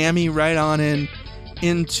pencil Miami right on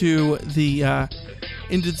into the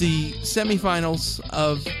semifinals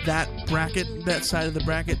of that bracket, that side of the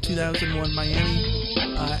bracket, 2001 Miami,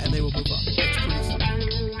 and they will move on. It's pretty simple.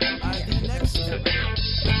 The next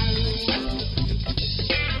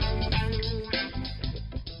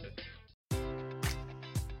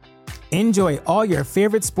Enjoy all your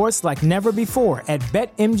favorite sports like never before at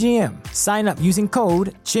BetMGM. Sign up using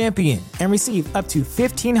code CHAMPION and receive up to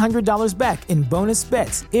 $1,500 back in bonus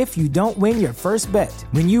bets if you don't win your first bet.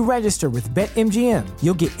 When you register with BetMGM,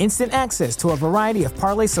 you'll get instant access to a variety of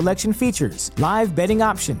parlay selection features, live betting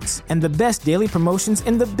options, and the best daily promotions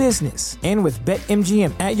in the business. And with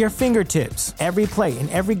BetMGM at your fingertips, every play and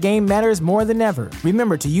every game matters more than ever.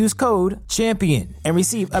 Remember to use code CHAMPION and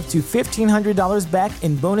receive up to $1,500 back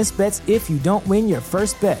in bonus bets if you don't win your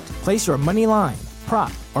first bet. Place your money line,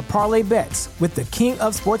 prop, or parlay bets with the king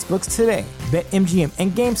of sportsbooks today. BetMGM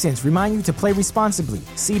and GameSense remind you to play responsibly.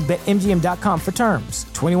 See BetMGM.com for terms.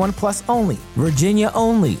 21 plus only. Virginia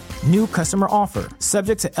only. New customer offer.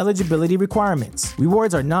 Subject to eligibility requirements.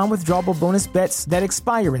 Rewards are non-withdrawable bonus bets that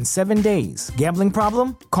expire in 7 days. Gambling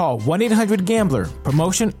problem? Call 1-800-GAMBLER.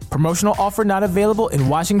 Promotional offer not available in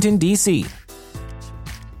Washington, D.C.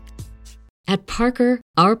 At Parker,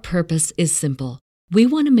 our purpose is simple. We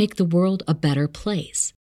want to make the world a better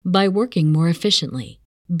place by working more efficiently,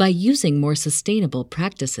 by using more sustainable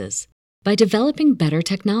practices, by developing better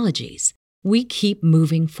technologies. We keep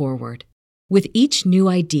moving forward. With each new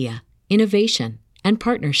idea, innovation, and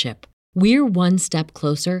partnership, we're one step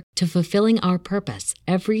closer to fulfilling our purpose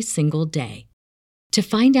every single day. To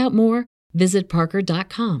find out more, visit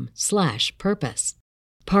parker.com/purpose.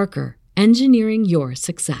 Parker, engineering your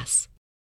success.